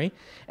the story,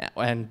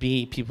 and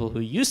B, people who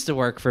used to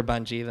work for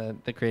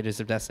Bungie, the creators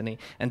of Destiny,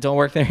 and don't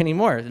work there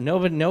anymore.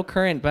 No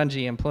current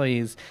Bungie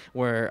employees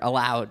were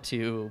allowed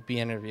to be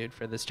interviewed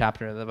for this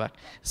chapter of the book.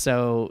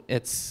 So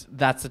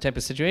that's the type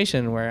of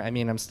situation where, I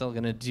mean, I'm still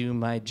going to do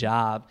my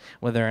job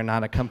whether or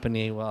not a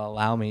company will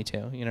allow me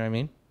to. You know what I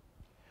mean?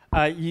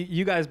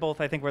 You guys both,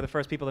 I think, were the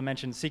first people to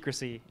mention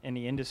secrecy in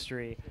the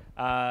industry.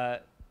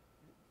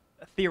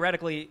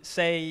 Theoretically,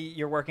 say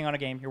you're working on a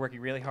game, you're working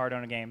really hard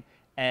on a game,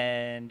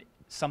 and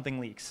something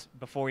leaks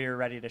before you're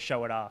ready to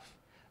show it off.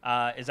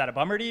 Is that a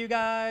bummer to you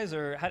guys,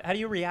 or how do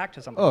you react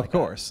to something like that? Of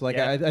course.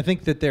 I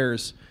think that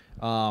there's,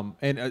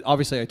 and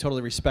obviously I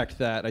totally respect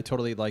that.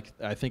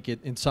 I think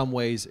in some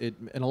ways,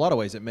 in a lot of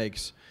ways, it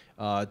makes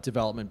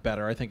development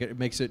better. I think it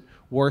makes it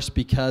worse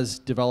because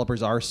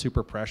developers are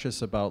super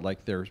precious about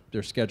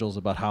their schedules,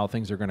 about how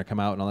things are going to come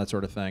out and all that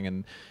sort of thing.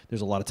 And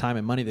there's a lot of time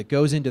and money that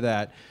goes into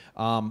that.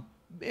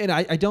 And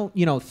I don't,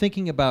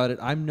 thinking about it,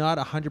 I'm not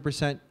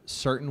 100%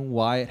 certain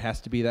why it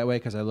has to be that way,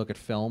 because I look at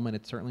film and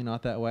it's certainly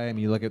not that way. I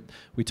mean,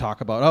 we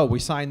talk about, oh, we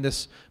signed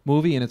this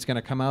movie and it's going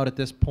to come out at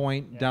this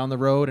point down the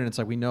road, and it's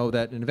like we know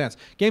that in advance.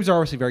 Games are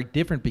obviously very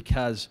different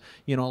because,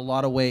 a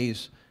lot of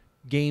ways,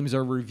 games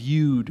are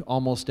reviewed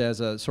almost as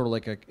a sort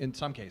of in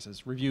some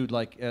cases, reviewed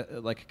like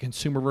a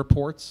Consumer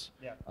Reports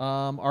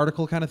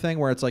article kind of thing,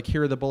 where it's like,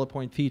 here are the bullet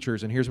point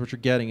features and here's what you're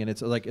getting, and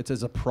it's like it's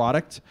as a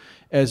product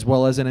as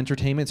well as an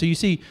entertainment. So you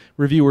see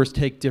reviewers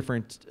take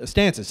different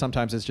stances.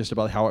 Sometimes it's just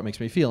about how it makes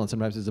me feel, and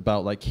sometimes it's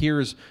about like,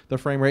 here's the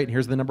frame rate and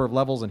here's the number of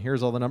levels and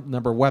here's all the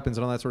number of weapons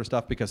and all that sort of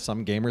stuff, because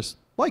some gamers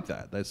like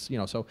that. That's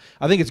so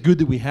I think it's good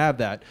that we have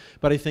that,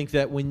 but I think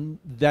that when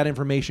that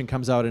information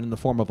comes out in the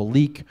form of a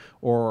leak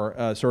or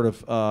sort of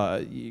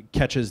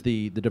catches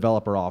the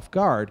developer off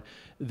guard,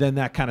 then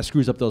that kind of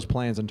screws up those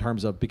plans in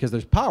terms of, because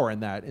there's power in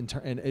that,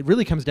 and it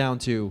really comes down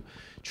to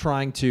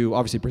trying to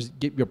obviously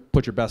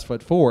put your best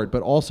foot forward,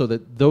 but also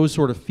that those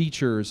sort of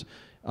features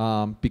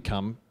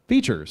become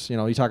features.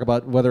 You talk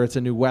about whether it's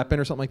a new weapon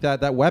or something like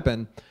that. That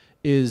weapon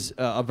is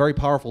a very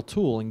powerful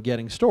tool in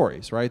getting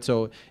stories, right?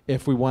 So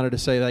if we wanted to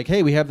say like,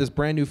 hey, we have this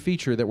brand new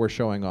feature that we're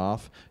showing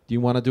off, do you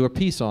want to do a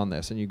piece on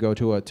this? And you go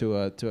to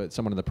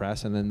someone in the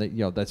press, and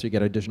then that's you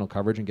get additional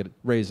coverage and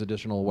raise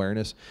additional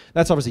awareness.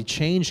 That's obviously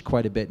changed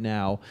quite a bit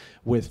now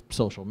with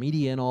social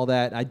media and all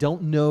that. I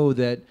don't know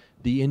that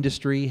the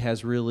industry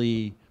has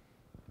really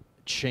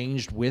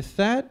changed with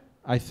that.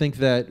 I think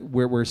that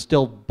we're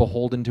still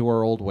beholden to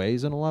our old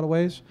ways in a lot of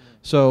ways.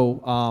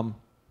 So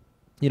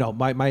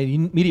my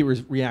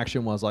immediate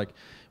reaction was like,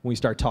 when we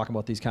start talking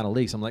about these kind of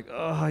leaks, I'm like,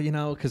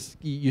 oh, because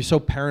you're so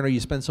paranoid, you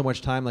spend so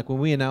much time. Like when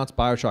we announced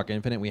BioShock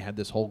Infinite, we had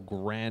this whole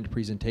grand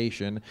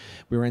presentation.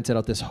 We rented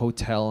out this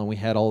hotel, and we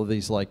had all of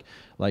these like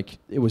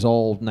it was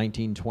all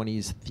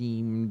 1920s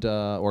themed,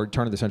 or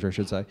turn of the century, I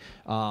should say.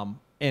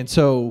 And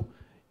so,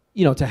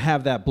 to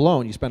have that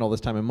blown, you spend all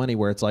this time and money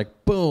where it's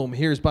like, boom,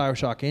 here's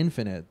BioShock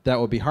Infinite. That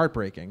would be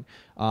heartbreaking.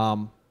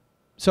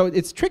 So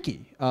it's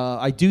tricky.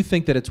 I do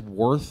think that it's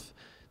worth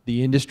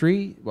the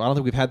industry. I don't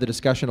think we've had the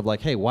discussion of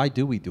like, hey, why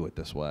do we do it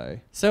this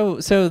way? So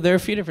there are a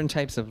few different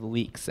types of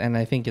leaks, and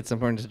I think it's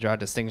important to draw a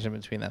distinction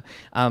between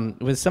them.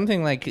 With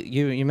something like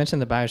you mentioned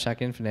the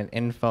BioShock Infinite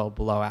info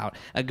blowout,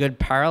 a good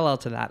parallel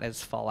to that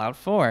is Fallout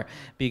 4,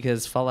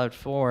 because Fallout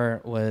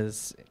 4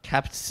 was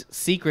kept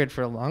secret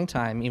for a long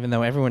time, even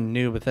though everyone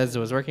knew Bethesda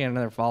was working on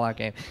another Fallout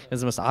game. It was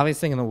the most obvious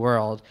thing in the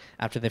world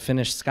after they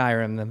finished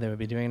Skyrim that they would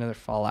be doing another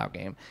Fallout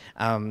game.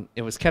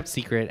 It was kept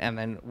secret, and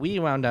then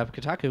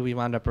Kotaku, we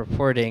wound up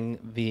reporting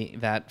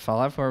that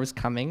Fallout 4 was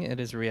coming. It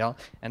is real,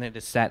 and it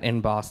is set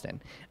in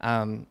Boston.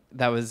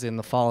 That was in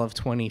the fall of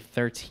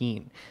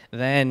 2013.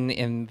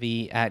 Then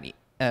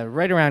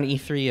right around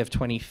E3 of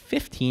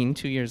 2015,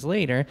 2 years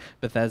later,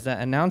 Bethesda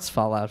announced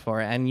Fallout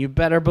 4, and you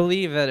better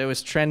believe that it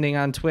was trending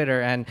on Twitter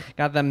and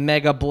got the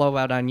mega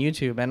blowout on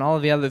YouTube and all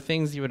of the other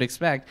things you would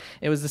expect.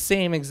 It was the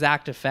same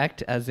exact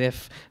effect as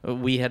if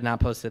we had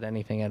not posted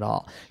anything at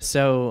all.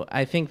 So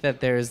I think that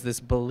there's this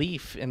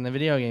belief in the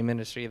video game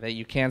industry that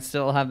you can't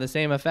still have the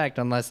same effect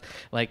unless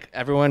like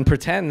everyone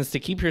pretends to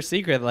keep your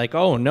secret, like,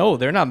 oh no,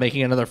 they're not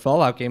making another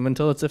Fallout game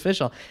until it's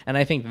official. And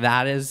I think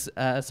that is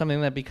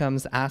something that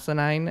becomes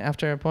asinine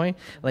after a point.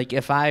 Like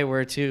if I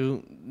were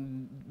to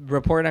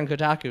report on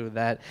Kotaku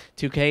that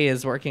 2K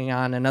is working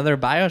on another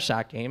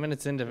BioShock game and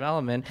it's in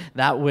development,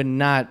 that would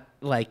not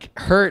like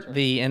hurt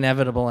the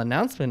inevitable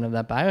announcement of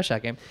that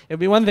BioShock game. It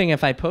would be one thing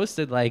if I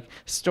posted like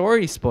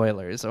story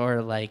spoilers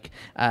or like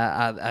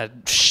a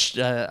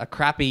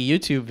crappy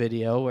YouTube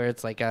video where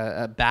it's like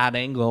a bad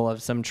angle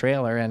of some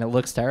trailer and it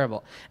looks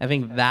terrible. I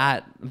think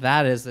that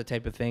is the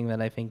type of thing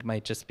that I think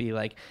might just be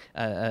like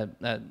a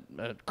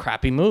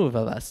crappy move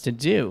of us to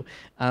do.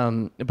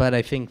 But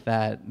I think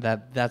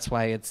that's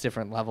why it's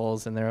different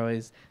levels, and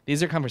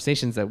these are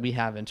conversations that we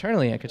have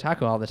internally at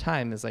Kotaku all the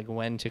time, is like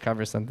when to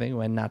cover something,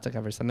 when not to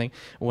cover something,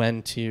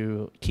 when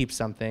to keep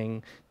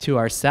something to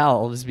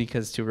ourselves,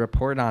 because to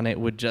report on it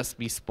would just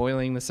be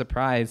spoiling the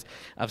surprise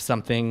of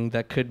something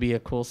that could be a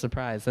cool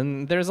surprise.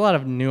 And there's a lot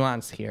of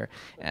nuance here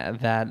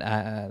that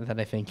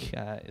I think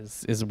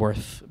is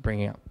worth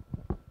bringing up.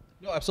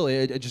 No,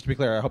 absolutely. Just to be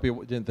clear, I hope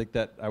you didn't think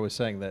that I was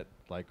saying that,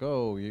 like,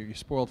 oh, you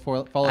spoiled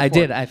Fallout 4. I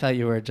did. I thought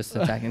you were just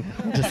attacking.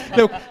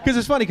 No, because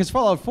it's funny, because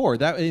Fallout 4,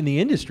 that in the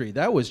industry,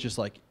 that was just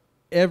like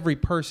every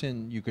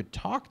person you could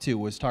talk to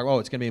was talking, oh,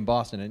 it's going to be in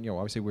Boston. And,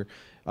 obviously we're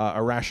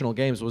Irrational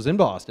Games was in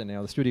Boston.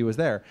 The studio was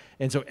there.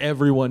 And so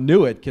everyone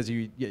knew it because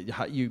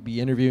you'd be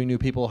interviewing new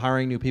people,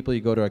 hiring new people.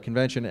 You go to a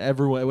convention. It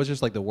was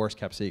just like the worst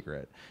kept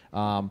secret.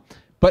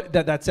 But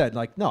that said,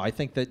 like, no, I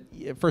think that,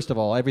 first of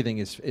all, everything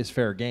is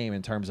fair game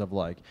in terms of,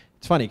 like,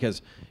 it's funny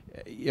because,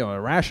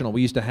 Irrational,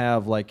 we used to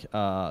have, like,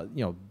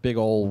 big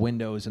old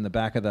windows in the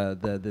back of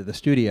the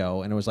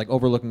studio, and it was, like,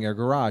 overlooking our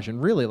garage.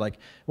 And really, like, at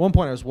one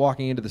point I was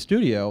walking into the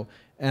studio,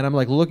 and I'm,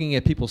 like, looking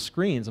at people's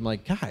screens. I'm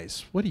like,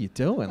 guys, what are you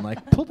doing?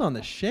 Like, pull down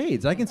the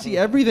shades. I can see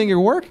everything you're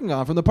working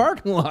on from the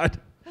parking lot.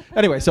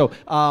 Anyway, so,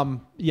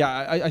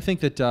 I think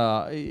that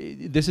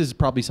this is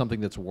probably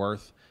something that's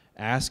worth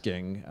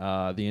asking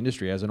the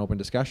industry as an open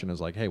discussion is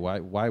like, hey,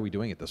 why are we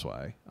doing it this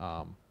way?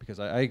 Because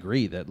I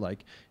agree that,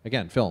 like,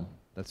 again, film,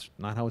 that's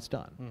not how it's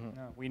done.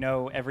 No, we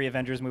know every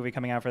Avengers movie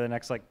coming out for the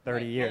next like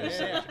 30 years.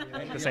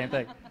 The same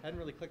thing. Hadn't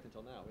really clicked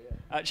until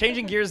now.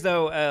 Changing gears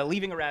though,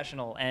 leaving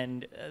Irrational,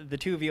 and the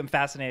two of you, I'm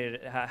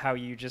fascinated how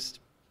you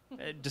just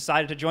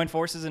decided to join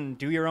forces and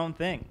do your own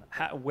thing.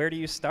 Where do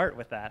you start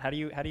with that? How do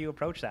you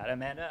approach that?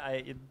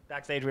 Amanda,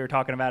 backstage we were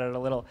talking about it a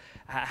little.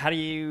 How do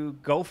you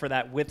go for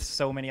that with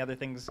so many other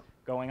things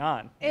going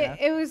on?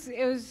 It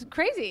was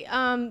crazy.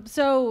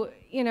 So,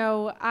 you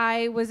know,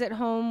 I was at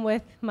home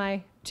with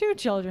my 2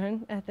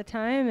 children at the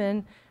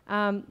time,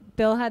 and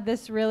Bill had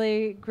this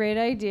really great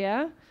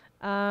idea.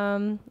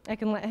 I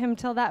can let him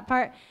tell that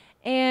part.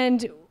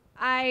 And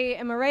I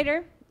am a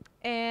writer.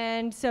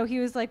 And so he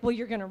was like, well,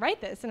 you're going to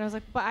write this. And I was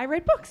like, but I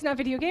write books, not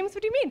video games.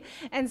 What do you mean?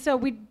 And so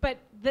but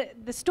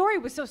the story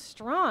was so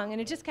strong,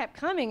 and it just kept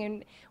coming,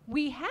 and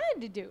we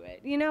had to do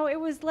it. You know, it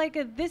was like,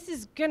 this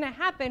is going to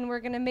happen. We're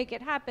going to make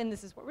it happen.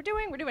 This is what we're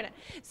doing. We're doing it.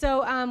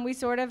 So we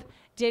sort of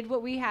did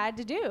what we had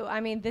to do.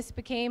 I mean, this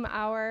became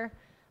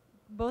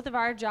both of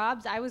our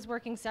jobs. I was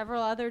working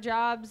several other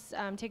jobs,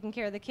 taking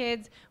care of the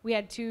kids. We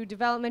had 2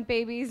 development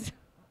babies,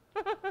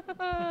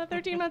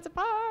 13 months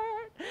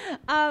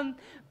apart.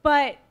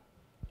 But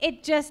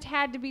it just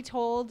had to be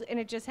told, and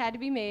it just had to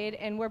be made,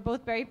 and we're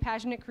both very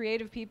passionate,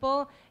 creative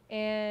people,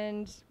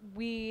 and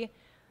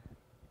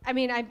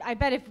I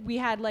bet if we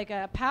had like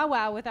a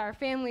powwow with our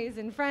families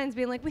and friends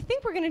being like, we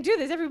think we're going to do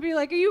this, everybody would be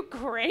like, are you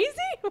crazy?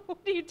 What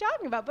are you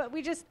talking about? But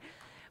we just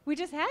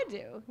had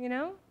to, you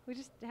know? We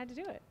just had to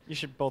do it. You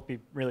should both be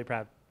really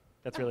proud.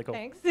 That's really cool.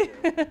 Thanks.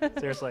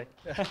 Seriously.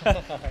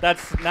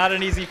 That's not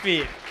an easy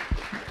feat.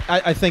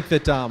 I think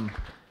that,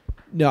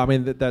 no, I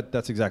mean,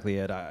 that's exactly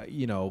it.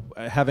 You know,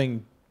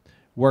 having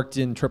worked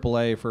in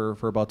AAA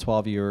for about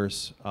 12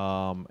 years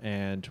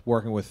and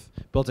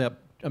building up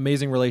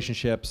amazing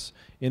relationships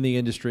in the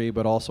industry,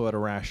 but also at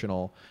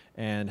Irrational,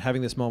 and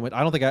having this moment,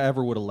 I don't think I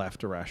ever would have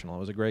left Irrational. It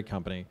was a great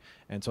company.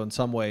 And so in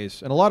some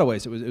ways, in a lot of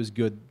ways, it was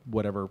good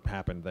whatever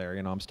happened there.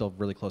 You know, I'm still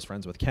really close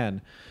friends with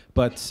Ken.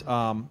 But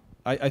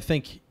I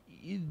think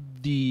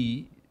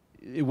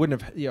it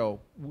wouldn't have, you know,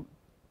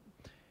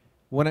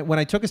 when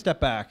I took a step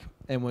back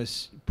and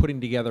was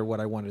putting together what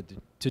I wanted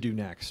to do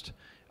next,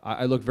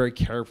 I looked very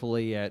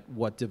carefully at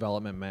what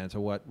development meant,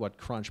 or what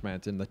crunch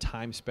meant, and the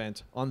time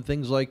spent on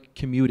things like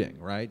commuting,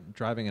 right?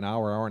 Driving an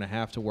hour and a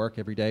half to work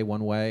every day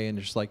one way, and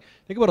just like,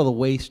 think about all the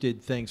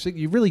wasted things. So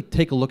you really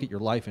take a look at your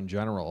life in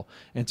general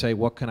and say,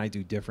 what can I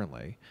do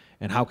differently?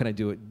 And how can I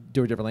do it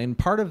differently? And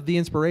part of the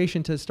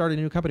inspiration to start a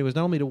new company was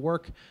not only to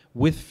work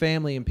with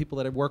family and people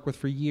that I've worked with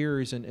for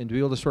years and to be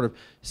able to sort of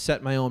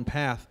set my own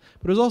path,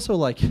 but it was also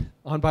like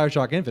on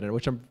BioShock Infinite,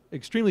 which I'm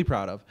extremely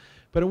proud of.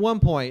 But at one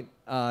point,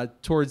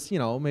 towards, you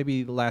know,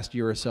 maybe the last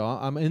year or so,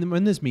 I'm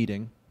in this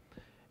meeting,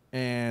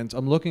 and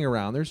I'm looking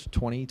around. There's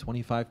 20,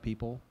 25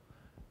 people,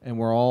 and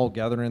we're all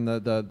gathered in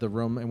the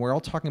room, and we're all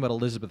talking about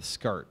Elizabeth's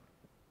skirt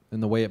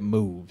and the way it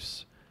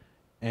moves.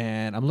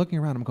 And I'm looking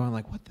around, I'm going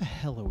like, what the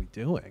hell are we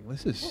doing?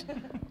 This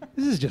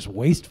is just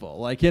wasteful.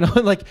 Like, you know,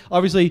 like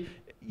obviously,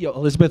 you know,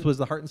 Elizabeth was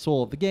the heart and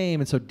soul of the game,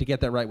 and so to get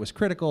that right was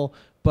critical.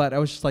 But I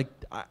was just like,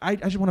 I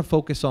just want to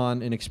focus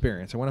on an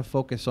experience. I want to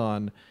focus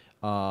on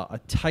a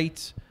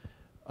tight,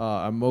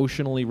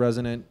 emotionally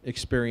resonant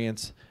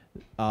experience,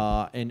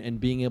 and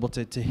being able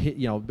to hit,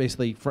 you know,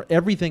 basically for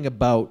everything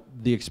about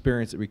the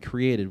experience that we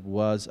created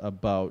was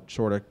about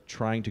sort of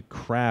trying to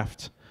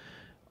craft,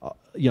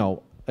 you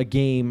know, a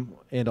game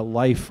and a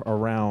life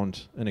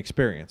around an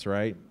experience,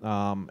 right?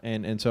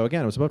 And so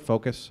again, it was about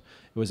focus.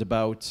 It was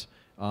about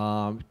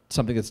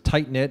something that's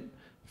tight-knit.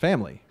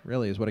 Family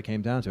really is what it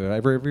came down to.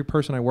 Every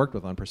person I worked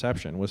with on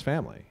Perception was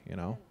family, you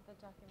know.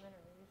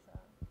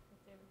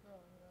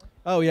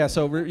 Oh yeah,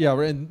 so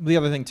and the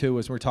other thing too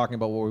is we're talking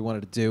about what we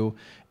wanted to do,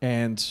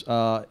 and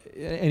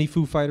any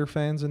Foo Fighter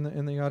fans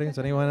in the audience?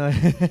 Anyone?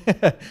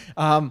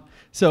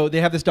 So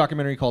they have this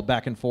documentary called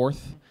Back and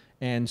Forth,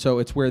 and so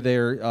it's where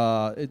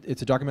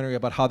it's a documentary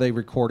about how they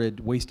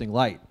recorded Wasting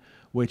Light,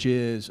 which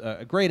is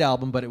a great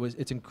album, but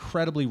it's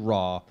incredibly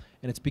raw,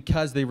 and it's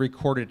because they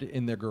recorded it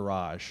in their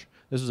garage.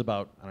 This was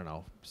about, I don't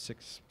know,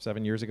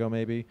 6-7 years ago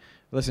maybe.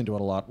 I listened to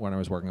it a lot when I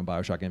was working on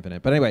BioShock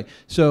Infinite. But anyway,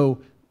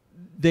 so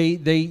they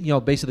you know,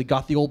 basically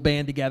got the old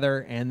band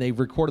together and they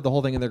recorded the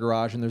whole thing in their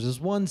garage. And there's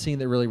this one scene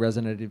that really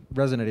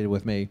resonated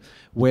with me,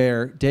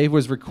 where Dave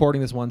was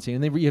recording this one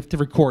scene, and you have to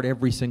record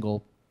every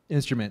single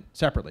instrument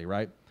separately,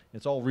 right?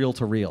 It's all reel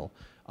to reel.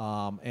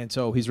 And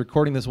so he's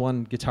recording this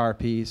one guitar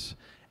piece,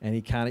 and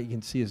you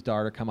can see his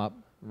daughter come up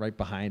right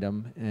behind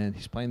him, and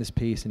he's playing this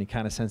piece, and he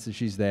kind of senses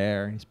she's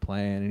there, and he's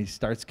playing, and he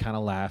starts kind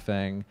of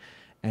laughing,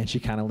 and she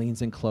kind of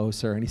leans in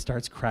closer, and he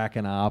starts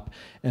cracking up,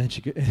 and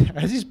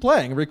as he's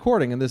playing,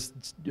 recording in this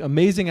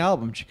amazing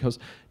album, she goes,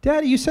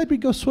 "Daddy, you said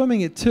we'd go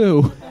swimming at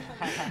 2."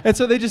 And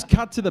so they just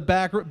cut to the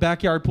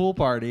backyard pool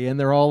party, and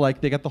they're all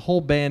like, they got the whole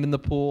band in the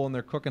pool, and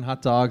they're cooking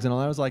hot dogs and all.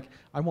 I was like,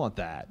 I want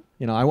that.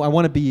 You know, I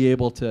want to be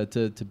able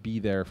to be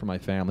there for my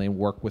family and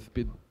work with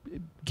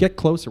get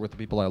closer with the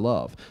people I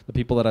love, the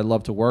people that I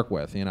love to work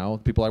with,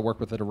 people I work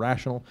with at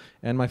Irrational,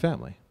 and my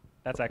family.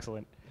 That's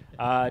excellent.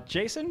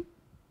 Jason,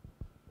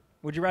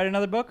 would you write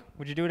another book?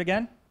 Would you do it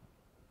again?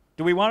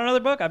 Do we want another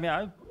book? I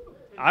mean,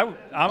 I'm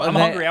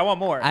hungry. I want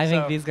more. I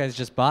think these guys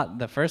just bought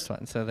the first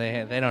one, so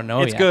they don't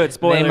know it's yet. Good.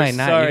 Spoilers. They might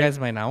not. Sorry. You guys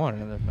might not want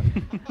another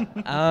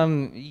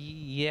book.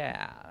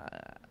 Yeah.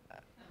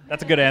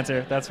 That's a good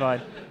answer. That's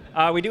fine.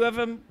 We do have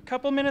a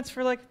couple minutes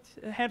for like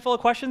a handful of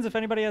questions. If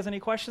anybody has any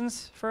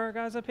questions for our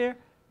guys up here,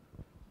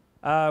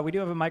 we do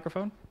have a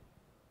microphone.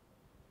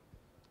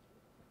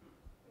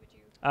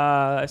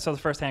 I saw the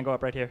first hand go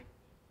up right here.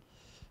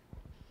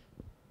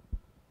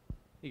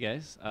 Hey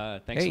guys,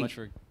 thanks so much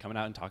for coming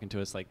out and talking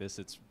to us like this.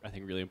 It's, I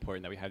think, really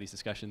important that we have these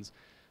discussions.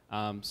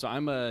 So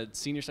I'm a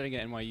senior studying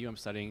at NYU. I'm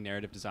studying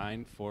narrative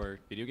design for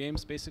video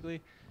games, basically.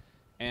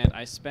 And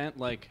I spent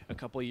like a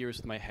couple of years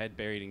with my head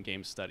buried in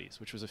game studies,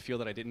 which was a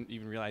field that I didn't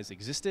even realize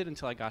existed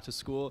until I got to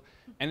school.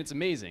 And it's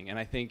amazing. And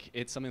I think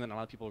it's something that a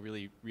lot of people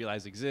really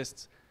realize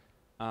exists.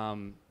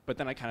 But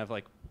then I kind of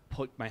like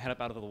put my head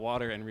up out of the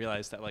water and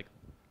realized that like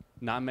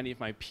not many of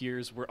my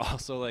peers were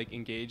also like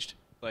engaged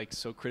like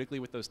so critically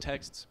with those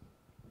texts,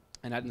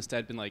 and had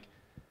instead been like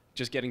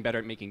just getting better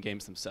at making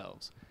games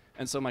themselves.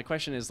 And so my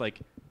question is like,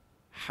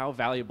 how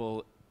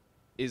valuable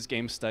is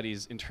game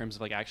studies in terms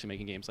of like actually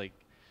making games? Like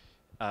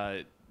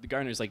the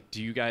Gardners, like,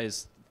 do you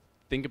guys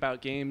think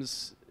about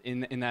games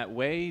in that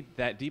way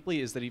that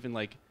deeply? Is that even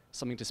like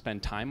something to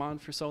spend time on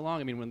for so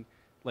long? I mean, when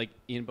like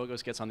Ian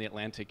Bogos gets on The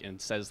Atlantic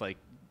and says like,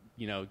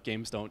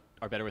 games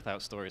are better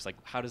without stories. Like,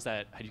 how do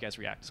you guys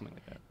react to something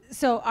like that?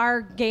 So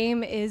our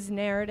game is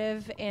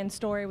narrative and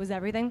story was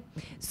everything.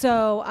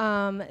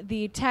 So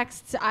the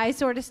texts I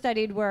sort of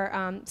studied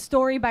were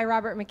Story by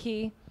Robert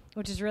McKee,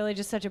 which is really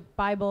just such a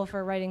Bible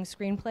for writing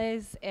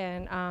screenplays,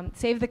 and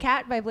Save the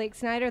Cat by Blake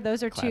Snyder.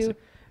 Those are Classic. two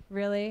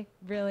really,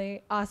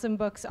 really awesome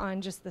books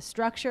on just the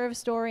structure of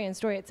story and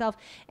story itself.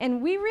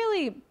 And we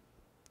really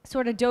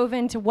sort of dove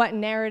into what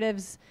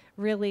narratives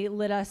really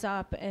lit us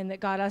up and that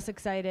got us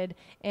excited.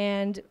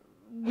 And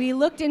we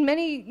looked in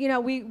many,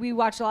 we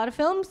watched a lot of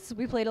films,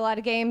 we played a lot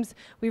of games,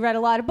 we read a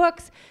lot of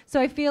books.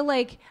 So I feel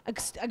like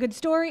a good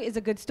story is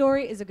a good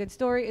story is a good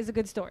story is a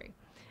good story.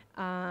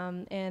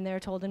 And they're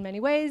told in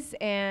many ways,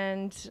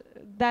 and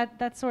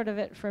that's sort of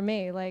it for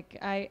me. Like,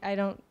 I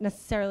don't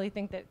necessarily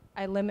think that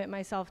I limit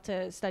myself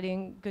to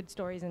studying good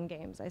stories in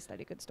games. I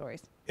study good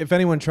stories. If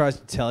anyone tries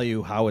to tell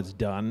you how it's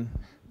done,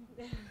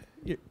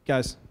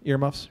 guys,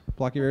 earmuffs,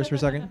 block your ears for a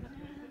second.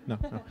 No.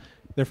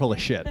 They're full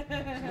of shit.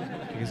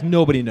 Because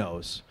nobody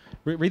knows.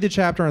 Read the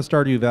chapter on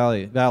Stardew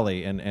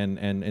Valley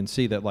and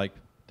see that, like,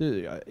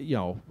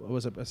 what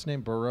was it? His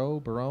name?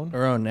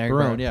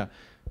 Barone, yeah.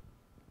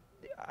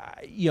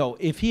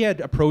 If he had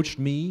approached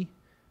me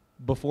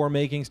before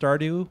making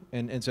Stardew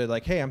and said,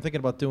 like, hey, I'm thinking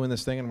about doing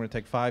this thing, and I'm going to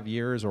take 5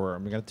 years, or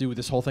I'm going to do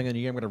this whole thing in a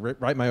year. I'm going to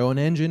write my own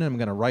engine, and I'm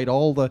going to write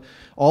all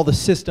the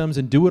systems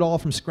and do it all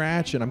from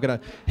scratch, and I'm going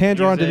to hand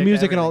draw into the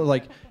music and all.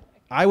 Like,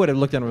 I would have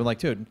looked at him and been like,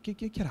 dude,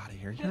 get out of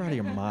here. You're out of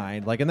your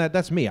mind. Like, and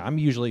that's me. I'm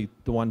usually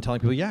the one telling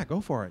people, yeah,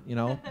 go for it.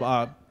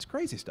 It's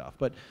crazy stuff.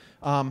 But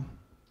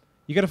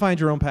you got to find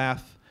your own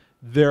path.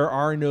 There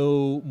are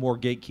no more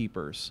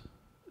gatekeepers.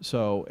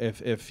 So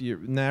if your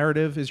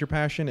narrative is your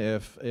passion,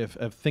 if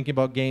thinking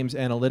about games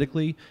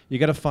analytically, you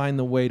got to find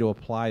the way to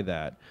apply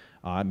that.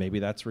 Maybe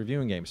that's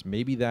reviewing games.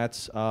 Maybe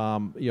that's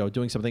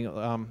doing something.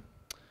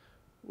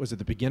 Was it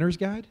the Beginner's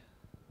Guide?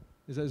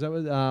 Is that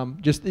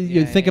what?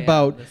 You think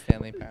about the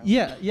Stanley Parable.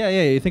 Yeah.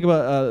 You think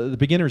about the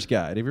Beginner's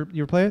Guide. Have you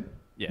ever play it?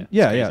 Yeah.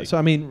 Yeah. So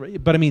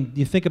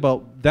you think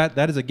about that.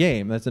 That is a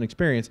game. That's an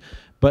experience.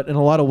 But in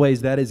a lot of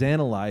ways, that is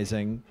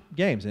analyzing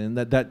games, and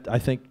that I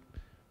think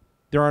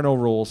there are no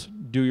rules.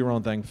 Do your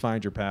own thing.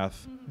 Find your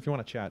path. If you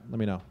want to chat, let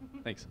me know.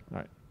 Thanks. All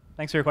right.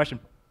 Thanks for your question.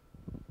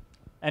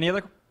 Any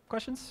other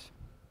questions?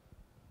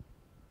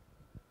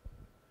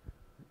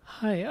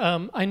 Hi.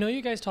 I know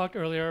you guys talked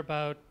earlier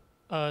about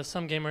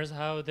some gamers,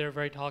 how they're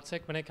very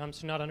toxic when it comes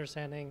to not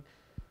understanding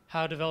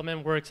how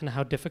development works and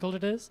how difficult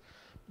it is.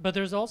 But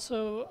there's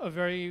also a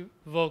very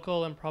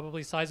vocal and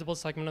probably sizable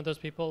segment of those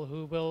people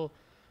who will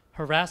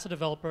harass a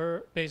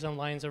developer based on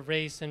lines of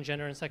race and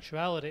gender and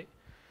sexuality.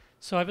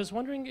 So I was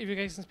wondering if you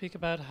guys can speak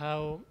about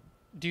how,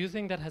 do you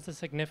think that has a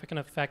significant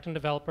effect on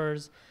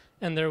developers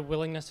and their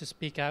willingness to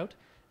speak out?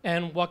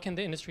 And what can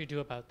the industry do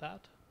about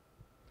that?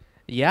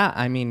 Yeah,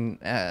 I mean,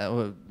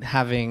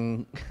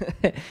 having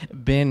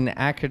been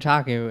at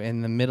Kotaku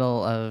in the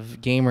middle of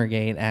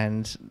Gamergate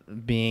and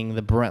being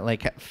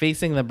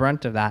facing the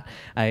brunt of that,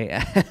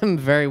 I am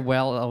very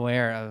well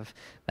aware of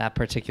that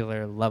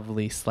particular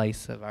lovely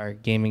slice of our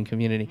gaming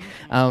community.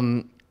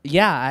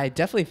 Yeah, I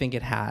definitely think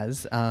it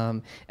has.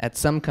 At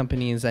some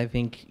companies, I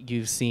think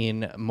you've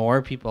seen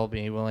more people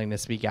being willing to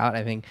speak out.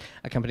 I think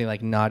a company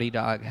like Naughty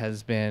Dog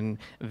has been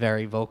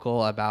very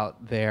vocal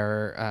about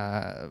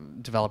their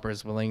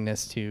developers'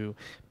 willingness to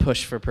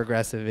push for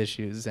progressive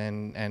issues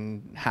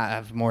and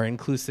have more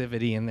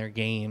inclusivity in their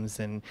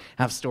games and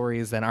have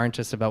stories that aren't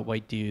just about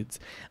white dudes.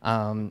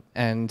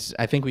 And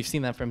I think we've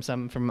seen that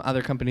from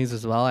other companies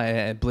as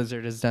well.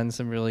 Blizzard has done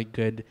some really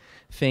good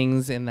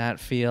things in that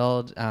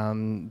field.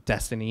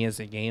 Destiny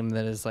is a game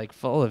that is like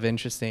full of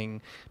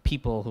interesting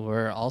people who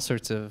are all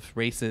sorts of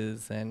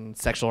races and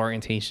sexual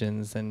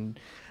orientations, and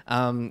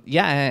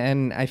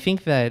and I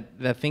think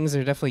that things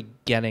are definitely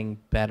getting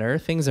better.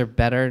 Things are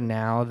better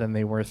now than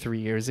they were 3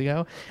 years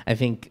ago. I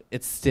think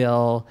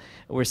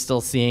we're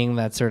still seeing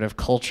that sort of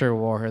culture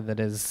war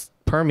that is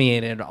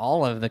permeated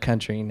all of the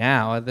country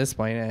now at this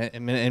point.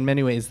 In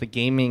many ways, the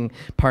gaming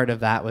part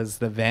of that was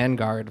the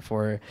vanguard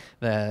for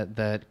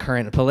the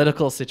current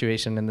political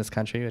situation in this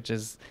country, which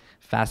is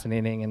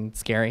fascinating and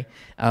scary.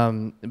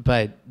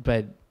 But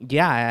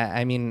yeah,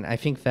 I mean, I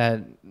think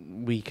that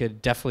we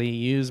could definitely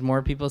use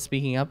more people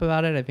speaking up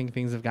about it. I think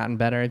things have gotten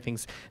better. I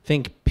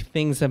think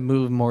things have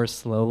moved more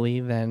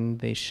slowly than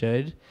they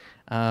should.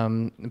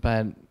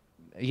 But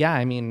yeah,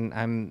 I mean,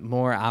 I'm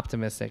more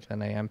optimistic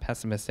than I am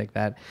pessimistic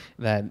that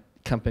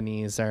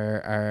companies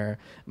are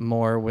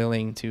more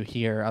willing to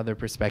hear other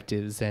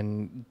perspectives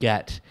and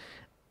get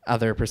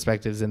other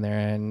perspectives in there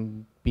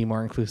and be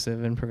more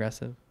inclusive and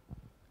progressive.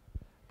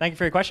 Thank you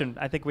for your question.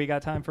 I think we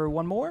got time for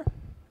one more.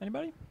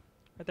 Anybody?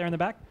 Right there in the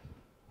back.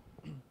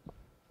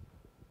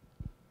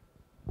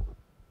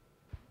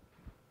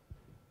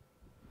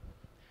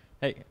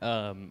 Hey,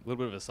 a little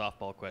bit of a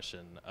softball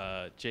question.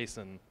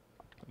 Jason,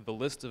 the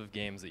list of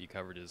games that you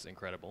covered is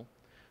incredible.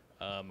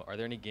 Are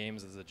there any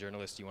games as a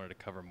journalist you wanted to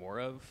cover more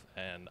of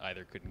and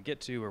either couldn't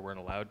get to or weren't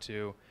allowed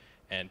to?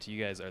 And to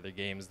you guys, are there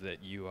games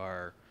that you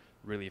are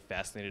really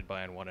fascinated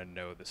by and want to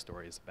know the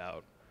stories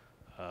about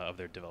of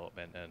their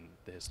development and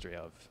the history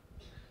of?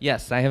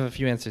 Yes, I have a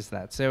few answers to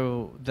that.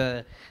 So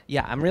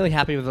I'm really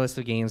happy with the list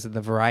of games and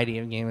the variety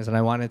of games, and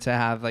I wanted to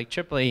have like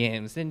AAA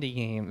games, indie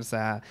games,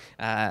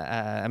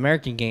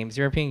 American games,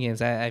 European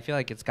games. I feel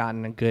like it's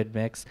gotten a good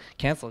mix.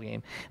 Cancel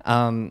game.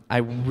 I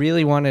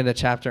really wanted a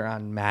chapter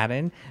on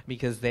Madden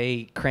because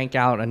they crank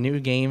out a new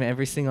game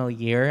every single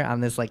year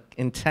on this like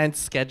intense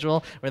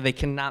schedule where they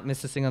cannot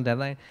miss a single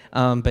deadline.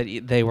 But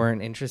they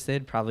weren't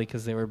interested, probably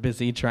because they were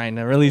busy trying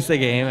to release a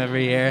game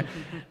every year.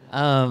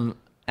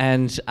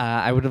 And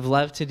I would have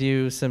loved to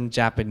do some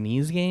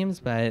Japanese games,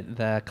 but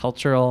the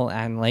cultural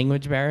and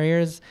language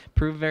barriers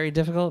prove very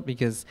difficult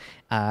because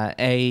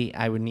A,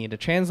 I would need a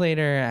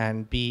translator,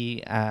 and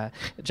B,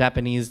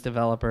 Japanese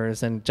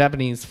developers and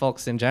Japanese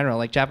folks in general,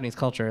 like Japanese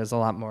culture is a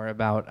lot more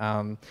about,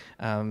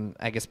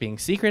 I guess, being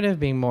secretive,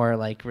 being more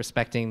like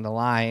respecting the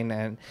line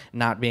and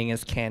not being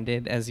as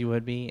candid as you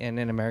would be in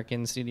an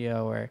American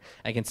studio where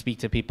I can speak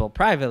to people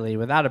privately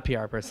without a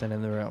PR person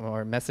in the room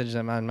or message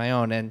them on my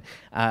own. And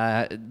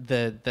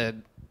the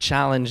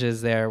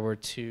challenges there were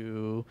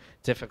too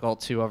difficult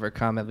to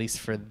overcome, at least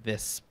for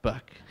this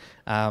book.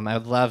 I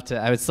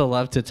would still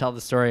love to tell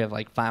the story of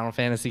like Final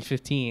Fantasy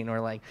 15 or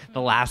like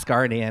The Last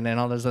Guardian and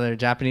all those other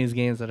Japanese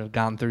games that have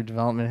gone through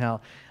development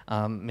hell.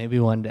 Maybe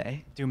one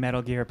day. Do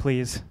Metal Gear,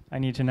 please. I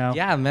need to know.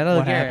 Yeah, Metal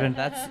what Gear. happened.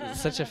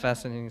 That's such a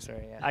fascinating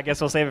story. Yeah. I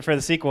guess we'll save it for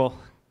the sequel.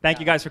 Thank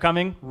you guys for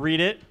coming. Read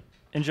it.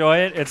 Enjoy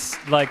it. It's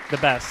like the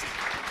best.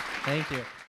 Thank you.